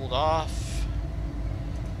that we're cooled off,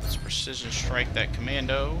 let's precision strike that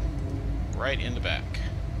commando right in the back.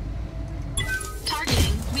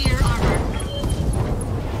 Targeting rear armor.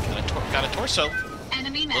 Got a torso. Enemy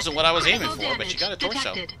Enemy mech. Wasn't what I was aiming Critical for, but you got a damage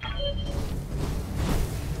torso. detected.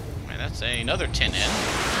 Alright, that's another 10N.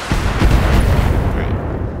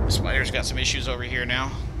 Alright, Spider's got some issues over here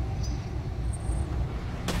now.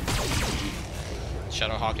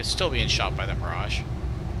 Shadowhawk is still being shot by the Mirage.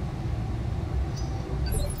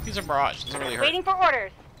 He's a Mirage, doesn't really hurt. Waiting for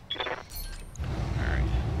orders. Alright.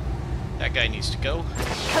 That guy needs to go.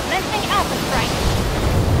 Commencing Alpha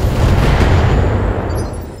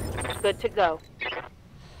Strike. Good to go.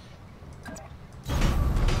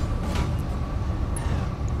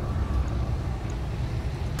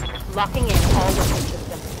 Locking in all weapon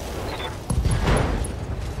systems.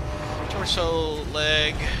 Torso,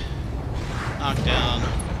 leg, knock down,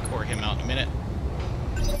 core him out in a minute.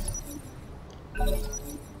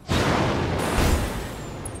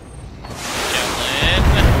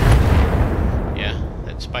 Javelin. Yeah,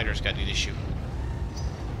 that Spider's got an issue.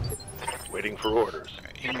 Waiting for orders.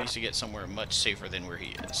 Alright, he needs to get somewhere much safer than where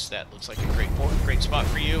he is. That looks like a great spot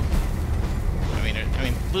for you. I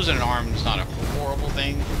mean, losing an arm is not a horrible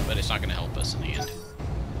thing, but it's not going to help us in the end.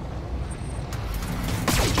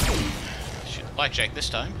 Shoot the blackjack this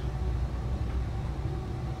time.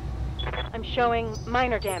 I'm showing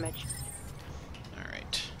minor damage.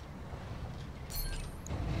 Alright.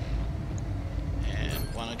 And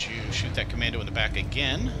why don't you shoot that commando in the back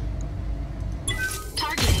again?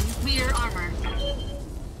 Targeting rear armor.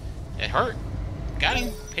 It hurt. Got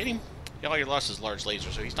him. Hit him. All you lost is large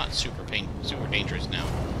laser, so he's not super dangerous now.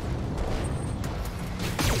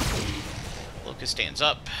 Locust stands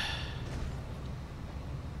up.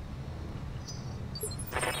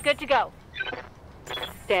 Good to go.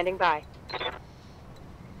 Standing by.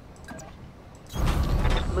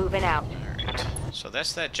 Moving out. Alright. So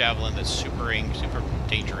that's that javelin that's super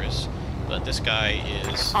dangerous. But this guy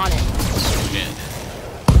is On it. so dead.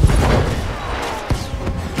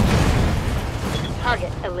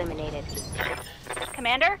 Target eliminated.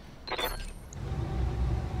 Commander?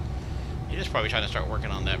 He is probably trying to start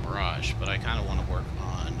working on that Mirage, but I kind of want to work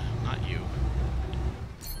on... not you.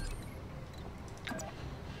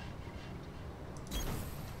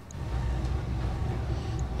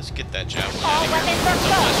 Let's get that javelin All out of weapons here. are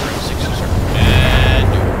Double laser, 6 user. Bad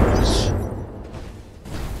news.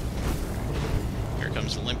 Here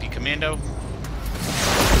comes the limpy commando.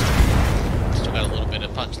 Still got a little bit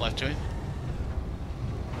of punch left to him.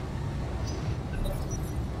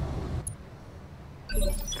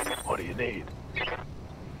 What do you need?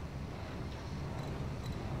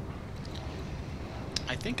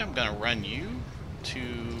 I think I'm gonna run you to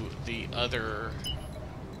the other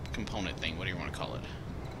component thing. What do you want to call it?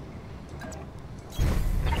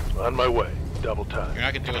 On my way. Double time. You're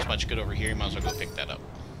not gonna do us much good over here. You might as well go pick that up.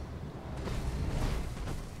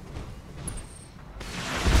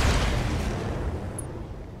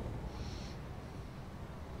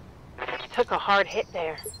 Took a hard hit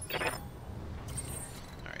there.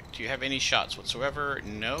 Alright, do you have any shots whatsoever?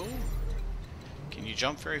 No. Can you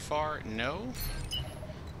jump very far? No.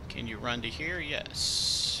 Can you run to here?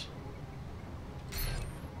 Yes.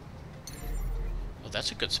 Oh,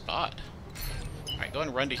 that's a good spot. Alright, go ahead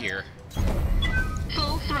and run to here.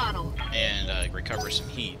 Full throttle. And recover some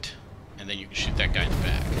heat. And then you can shoot that guy in the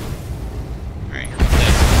back. Alright, here comes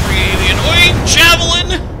that really annoying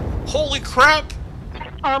javelin! Holy crap!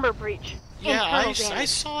 Armor breach. Yeah, Internal I damage.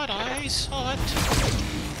 saw it. I saw it.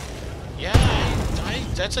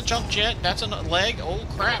 Yeah, that's a jump jet. That's a leg. Oh,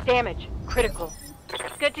 crap. Damage. Critical.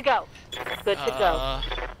 Good to go. Good to go.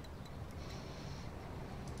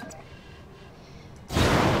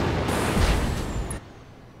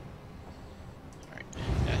 Alright,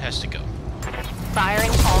 that has to go.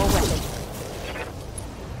 Firing all weapons.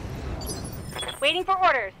 Waiting for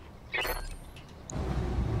orders.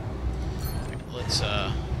 Let's,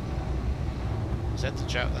 is that the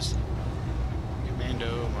javelin? That's the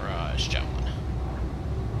Commando Mirage javelin.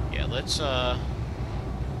 Yeah, let's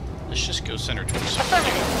just go center towards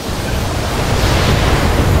Affirmative.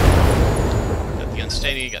 Got the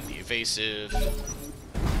unsteady, got the evasive.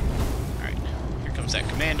 Alright, here comes that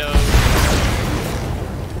commando.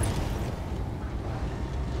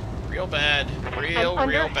 Real bad. Real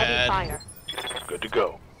Heavy bad. fire. Good to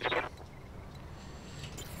go.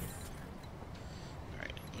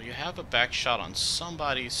 Alright, well you have a back shot on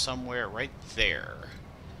somebody somewhere right there.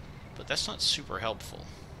 But that's not super helpful.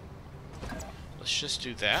 Let's just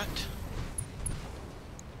do that.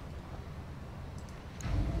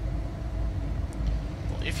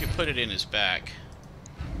 Well, if you put it in his back.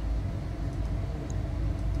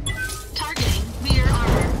 Targeting rear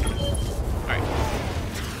armor. Alright.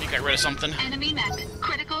 You got rid of something. Enemy mech.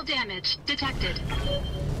 Critical damage detected.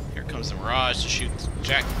 Here comes the Mirage to shoot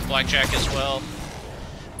Blackjack as well.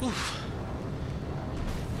 Oof.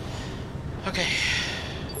 Okay.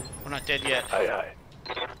 We're not dead yet. Aye, aye.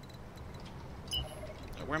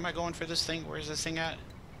 Where am I going for this thing? Where's this thing at?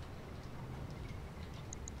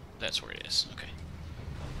 That's where it is. Okay.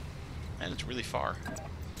 And it's really far.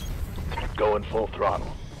 Going full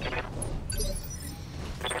throttle.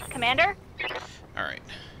 Commander? Alright.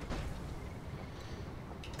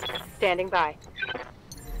 Standing by.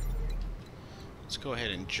 Let's go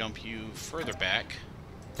ahead and jump you further back.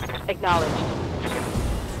 Acknowledged.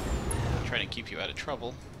 Try to keep you out of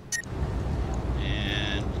trouble.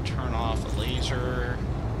 And we'll turn off a laser.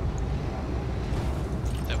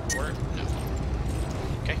 That will work? No.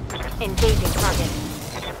 Okay. Engaging target.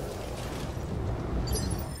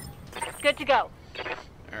 Good to go.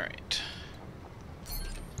 Alright.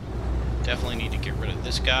 Definitely need to get rid of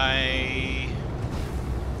this guy.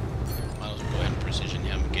 Might as well go ahead and precision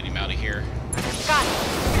him and get him out of here. Got it.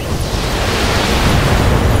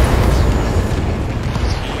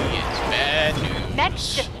 He is bad news. Mech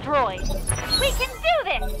destroyed. We can do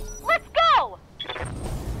this! Let's go!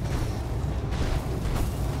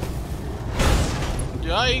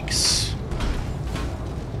 Yikes!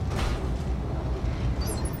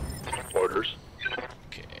 Orders.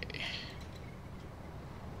 Okay.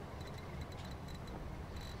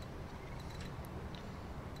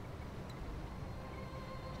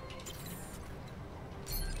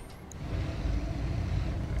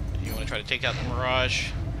 You want to try to take out the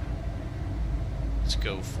Mirage? Let's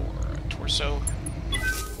go for torso.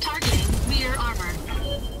 Targeting rear armor.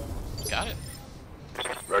 Got it.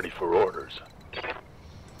 Ready for orders.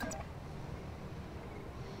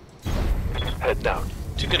 Head down.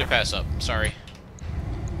 Too good to pass up. Sorry.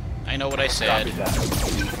 I know what I said. Copy that.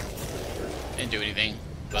 Didn't do anything,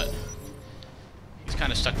 but he's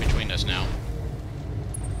kind of stuck between us now.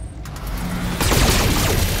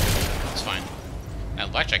 It's fine. Now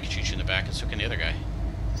Blackjack can shoot you in the back, and so can the other guy.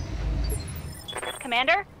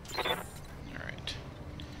 Commander? Alright.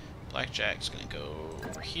 Blackjack's gonna go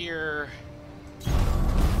over here.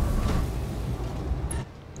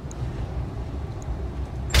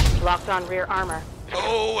 Locked on rear armor.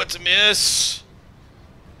 Oh, it's a miss!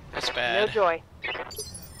 That's No bad. joy.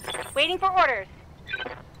 Waiting for orders.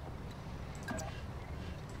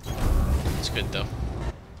 It's good, though.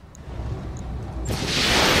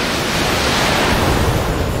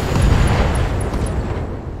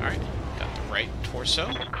 Alright, got the right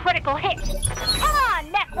torso. Critical hit. Come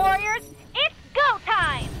on, mech warriors. It's go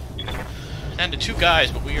time. Down to 2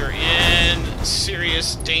 guys, but we are in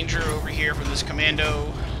serious danger over here from this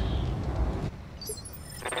commando.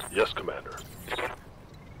 Yes, Commander.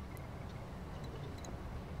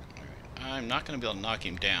 I'm not going to be able to knock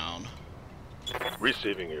him down.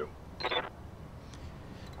 Receiving you. Alright.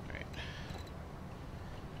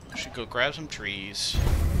 I should go grab some trees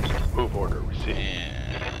Move order received.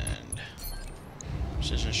 and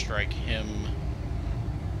precision strike him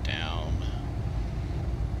down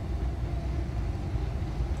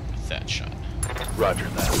with that shot. Roger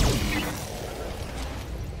that.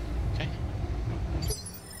 Okay.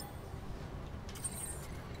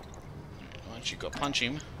 Alright, why don't you go punch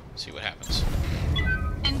him, see what happens.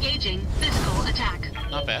 Engaging physical attack.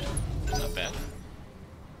 Not bad. Not bad.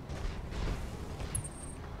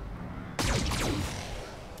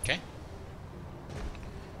 Okay.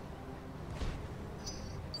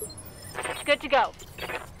 Good to go.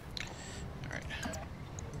 Alright.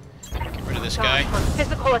 Get rid of this Time guy. for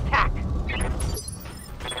physical attack.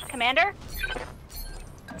 Commander?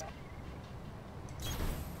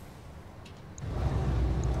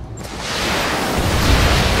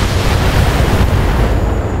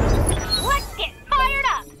 Let's get fired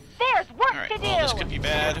up! There's work Alright, to do! well, this could be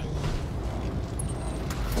bad.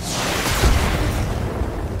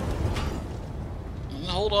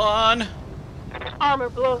 Hold on. Armor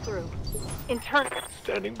blow through. Internal.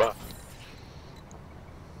 Standing by.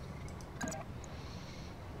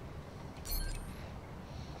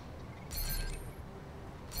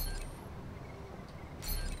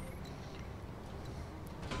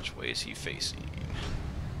 Which way is he facing?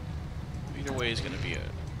 Either way is going to be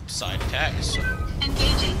a side attack, so...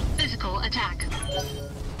 Engaging physical attack.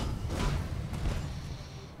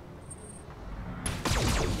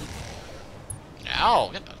 Ow!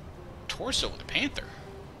 Got a torso with a panther.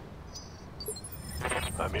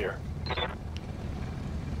 I'm here.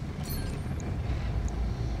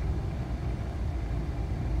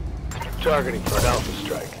 Targeting for an alpha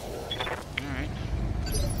strike. Alright.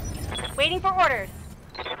 Waiting for orders.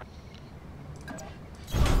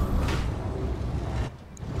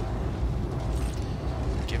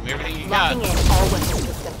 Give him everything you got. Locking in all weapon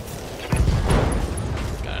systems.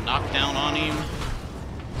 Got a knockdown on him.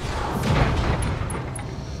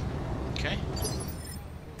 Okay.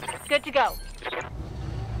 Good to go.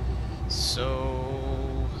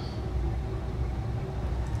 So...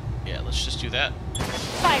 yeah, let's just do that.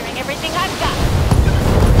 Firing everything I've got.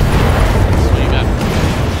 So you got a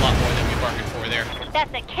lot more than we bargained for there.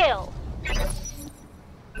 That's a kill.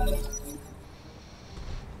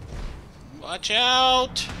 Watch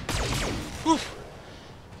out! Whew.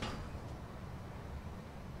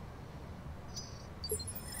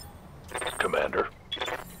 Commander.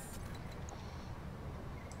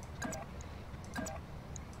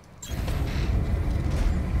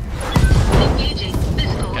 Engaging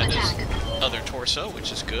physical Got attack. this other torso,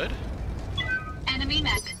 which is good. Enemy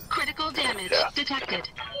mech. Critical damage Yeah. detected.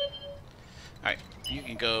 Alright, you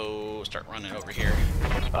can go start running over here.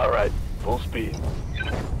 All right, full speed.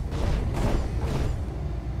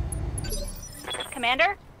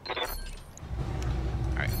 Commander?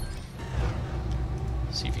 Alright.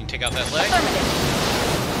 See if you can take out that leg. Affirmative.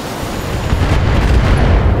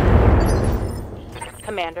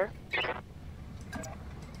 Commander?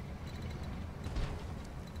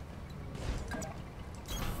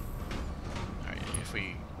 Alright, if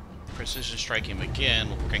we precision strike him again,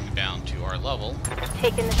 we'll bring him down to our level.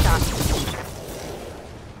 Taking the shot.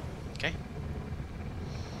 Okay,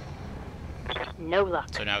 No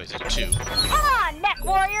luck. so now he's at 2. Come on, mech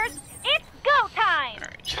warriors! It's go time!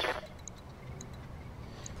 Alright.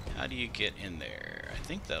 How do you get in there? I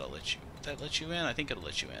think that'll let you... that let you in? I think it'll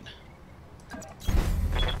let you in.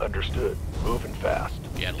 Understood. Moving fast.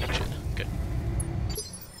 Yeah, it'll let you in. Good.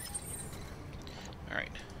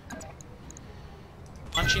 Alright.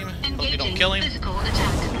 Punch him. Hope you don't Engaging kill him. physical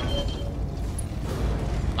attack.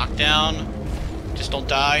 Knock down. Just don't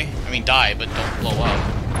die. I mean, die, but don't blow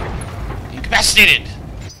up. Incapacitated!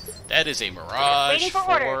 That is a mirage Waiting for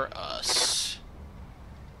for order. us.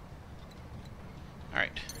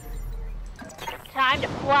 Alright. Time to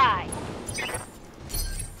fly.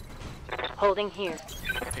 Holding here.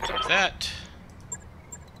 Pick up that.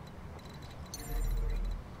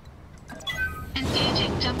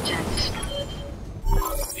 Engaging jump jets.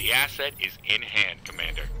 The asset is in hand,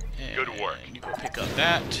 Commander. Good work. And you go pick up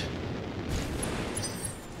that.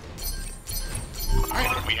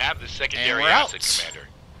 We have the And secondary we're out. asset, Commander.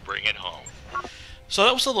 Bring it home. So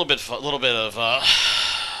that was a little bit of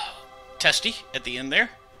testy at the end there,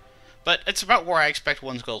 but it's about where I expect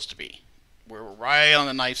one's goals to be. We're right on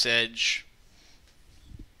the knife's edge.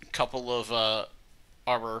 Couple of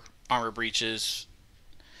armor breaches,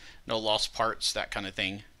 no lost parts, that kind of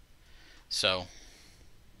thing. So,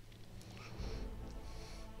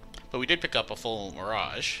 but we did pick up a full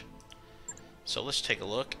Mirage. So let's take a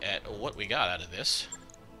look at what we got out of this.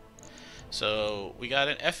 So we got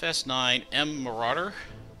an FS9M Marauder,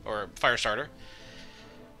 or Firestarter.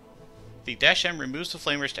 The Dash M removes the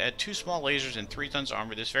flamers to add 2 small lasers and 3 tons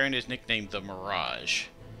armor. This variant is nicknamed the Mirage.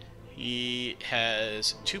 He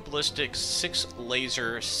has 2 ballistics, 6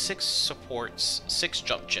 laser, 6 supports, 6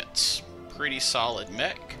 jump jets. Pretty solid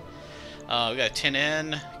mech. We got a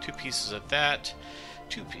 10N, 2 pieces of that,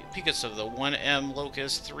 2 pieces of the 1M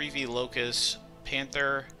Locust, 3V Locust,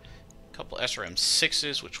 Panther, a couple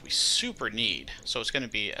SRM6s, which we super need. So it's going to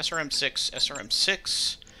be SRM6,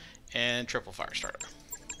 SRM6, and triple Firestarter.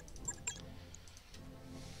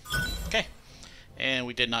 Okay, and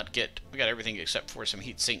we got everything except for some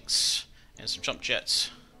heat sinks and some jump jets,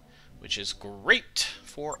 which is great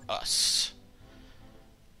for us.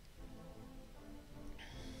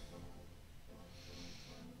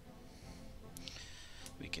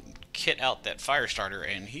 We can kit out that Firestarter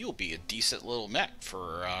and he'll be a decent little mech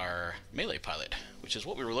for our melee pilot, which is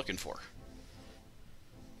what we were looking for.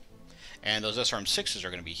 And those SRM6s are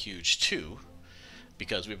going to be huge too,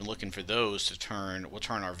 because we've been looking for those to turn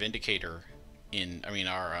our Vindicator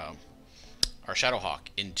our Shadowhawk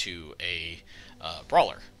into a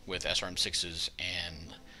brawler with SRM6s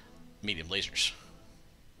and medium lasers.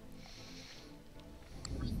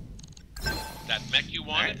 That mech you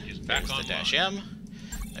wanted is back There's on the Dash M,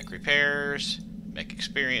 mech repairs, mech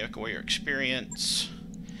experience, mech warrior experience,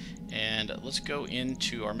 and let's go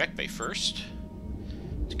into our mech bay first.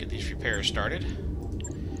 Let's get these repairs started.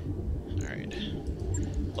 All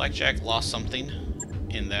right. Blackjack lost something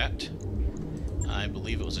in that. I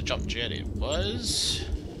believe it was a jump jet. It was.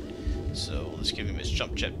 So let's give him his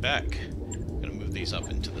jump jet back. I'm going to move these up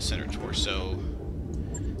into the center torso,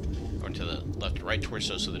 or into the left to right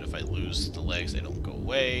torso, so that if I lose the legs, they don't go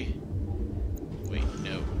away. Wait,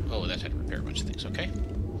 no. Oh, that had to repair a bunch of things. Okay.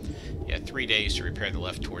 Yeah, 3 days to repair the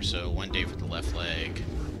left torso, 1 day for the left leg.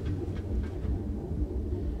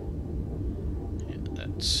 Yeah,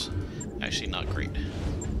 that's actually not great.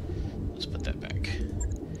 Let's put that back.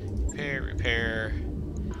 Repair, repair.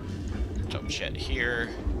 jet here.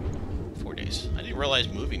 4 days. I didn't realize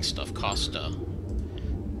moving stuff cost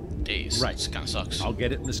days. Right. This kind of sucks. I'll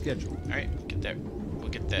get it in the schedule. All right, we'll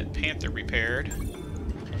get that Panther repaired.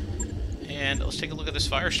 And let's take a look at this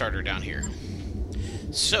fire starter down here.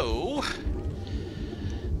 So,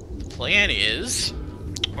 the plan is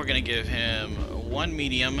we're going to give him 1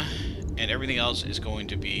 medium, and everything else is going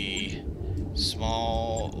to be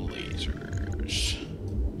small lasers.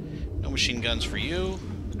 No machine guns for you.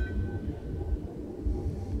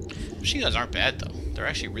 Machine guns aren't bad, though. They're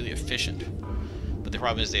actually really efficient. But the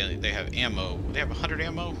problem is they have ammo. They have 100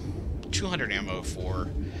 ammo? 200 ammo for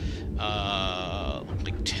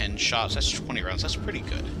like 10 shots. That's 20 rounds. That's pretty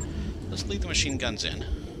good. Let's leave the machine guns in.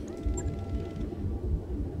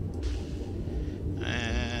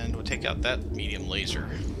 And we'll take out that medium laser.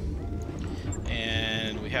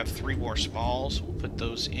 And we have 3 more smalls. We'll put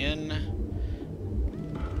those in.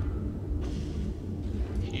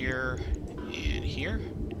 Here and here.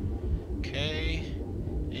 Okay.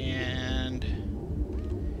 And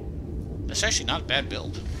it's actually not a bad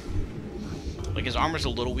build. Like, his armor's a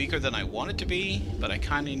little weaker than I want it to be, but I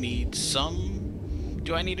kind of need some...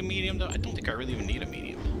 Do I need a medium, though? I don't think I really even need a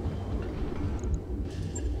medium.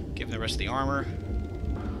 Give him the rest of the armor.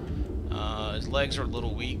 His legs are a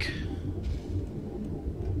little weak,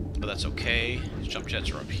 but that's okay. His jump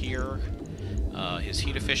jets are up here. His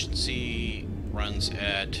heat efficiency runs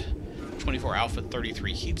at 24 alpha,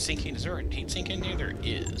 33 heat sinking. Is there a heat sink in there? There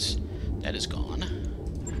is. That is gone.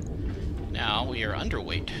 Now we are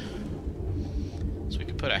underweight. So we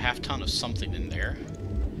could put a half ton of something in there.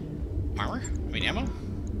 Armor? I mean, ammo? I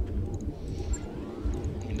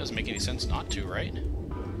mean, it doesn't make any sense not to, right?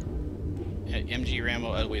 MG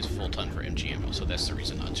ammo weighs a full ton for MG ammo, so that's the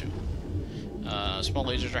reason not to. Small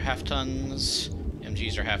lasers are half tons.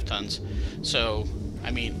 MGs are half tons. So,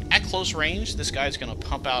 I mean, at close range, this guy's going to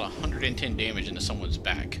pump out 110 damage into someone's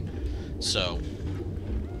back. So,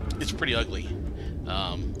 it's pretty ugly.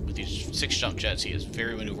 With these 6 jump jets, he is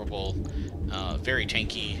very maneuverable, very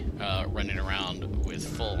tanky, running around with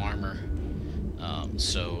full armor.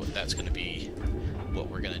 So that's going to be what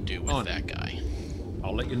we're going to do with that guy.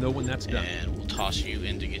 I'll let you know when that's done. And we'll toss you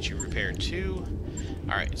in to get you repaired too.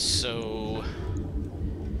 Alright, so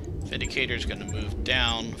Vindicator's going to move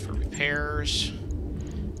down for repairs.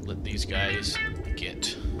 Let these guys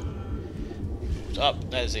get up.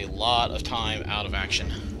 That is a lot of time out of action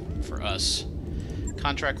for us.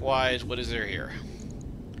 Contract-wise, what is there here?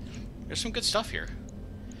 There's some good stuff here.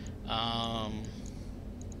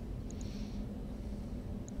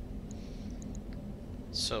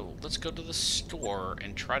 So let's go to the store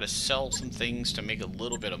and try to sell some things to make a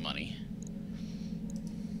little bit of money.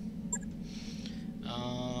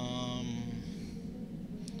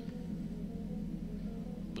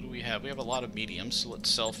 What do we have? We have a lot of mediums, so let's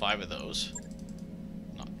sell 5 of those.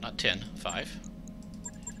 Not 10, 5.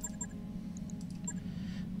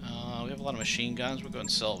 We have a lot of machine guns. We'll go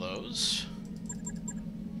and sell those.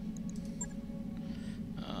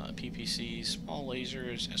 PPCs, small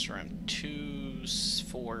lasers, SRM2s,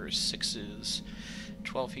 4s, 6s,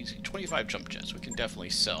 12 heats, 25 jump jets. We can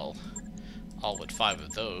definitely sell all but 5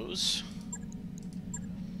 of those.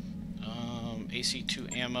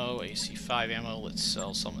 AC2 ammo, AC5 ammo. Let's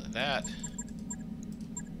sell some of that.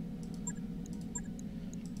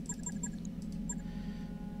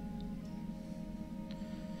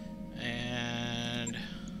 And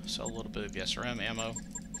sell a little bit of the SRM ammo.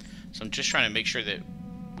 So I'm just trying to make sure that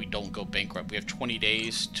we don't go bankrupt. We have 20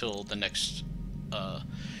 days till the next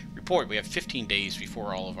report. We have 15 days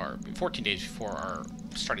before 14 days before our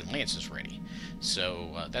starting lance is ready.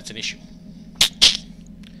 So that's an issue.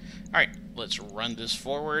 Alright, let's run this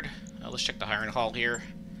forward. Let's check the hiring hall here.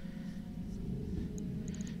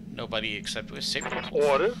 Nobody except with Saber.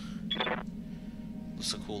 Order.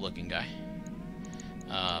 Looks a cool looking guy.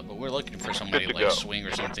 But we're looking for somebody like Swing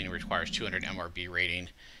or something who requires 200 MRB rating.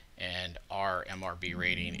 And our MRB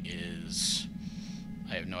rating is...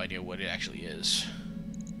 I have no idea what it actually is.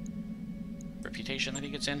 Reputation, I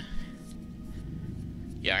think it's in.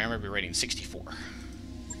 Yeah, our MRB rating is 64.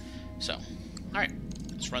 So, alright.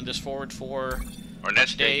 Let's run this forward for Our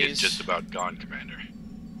nest egg days. is just about gone, Commander.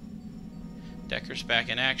 Decker's back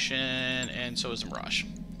in action, and so is the Mirage.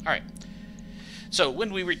 Alright. So,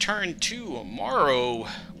 when we return tomorrow,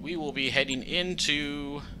 we will be heading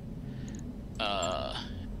into...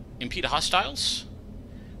 impede hostiles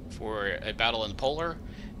for a battle in the polar,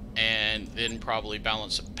 and then probably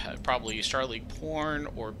Starleague Porn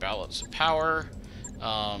or Balance of Power.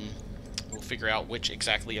 We'll figure out which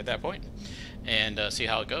exactly at that point and see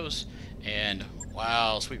how it goes. And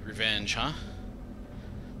wow, sweet revenge, huh?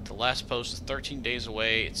 To last post is 13 days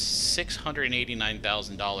away. It's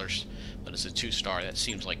 $689,000, but it's a 2-star. That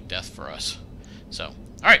seems like death for us. So,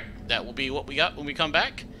 alright, that will be what we got when we come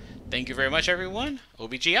back. Thank you very much, everyone.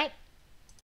 OBG out.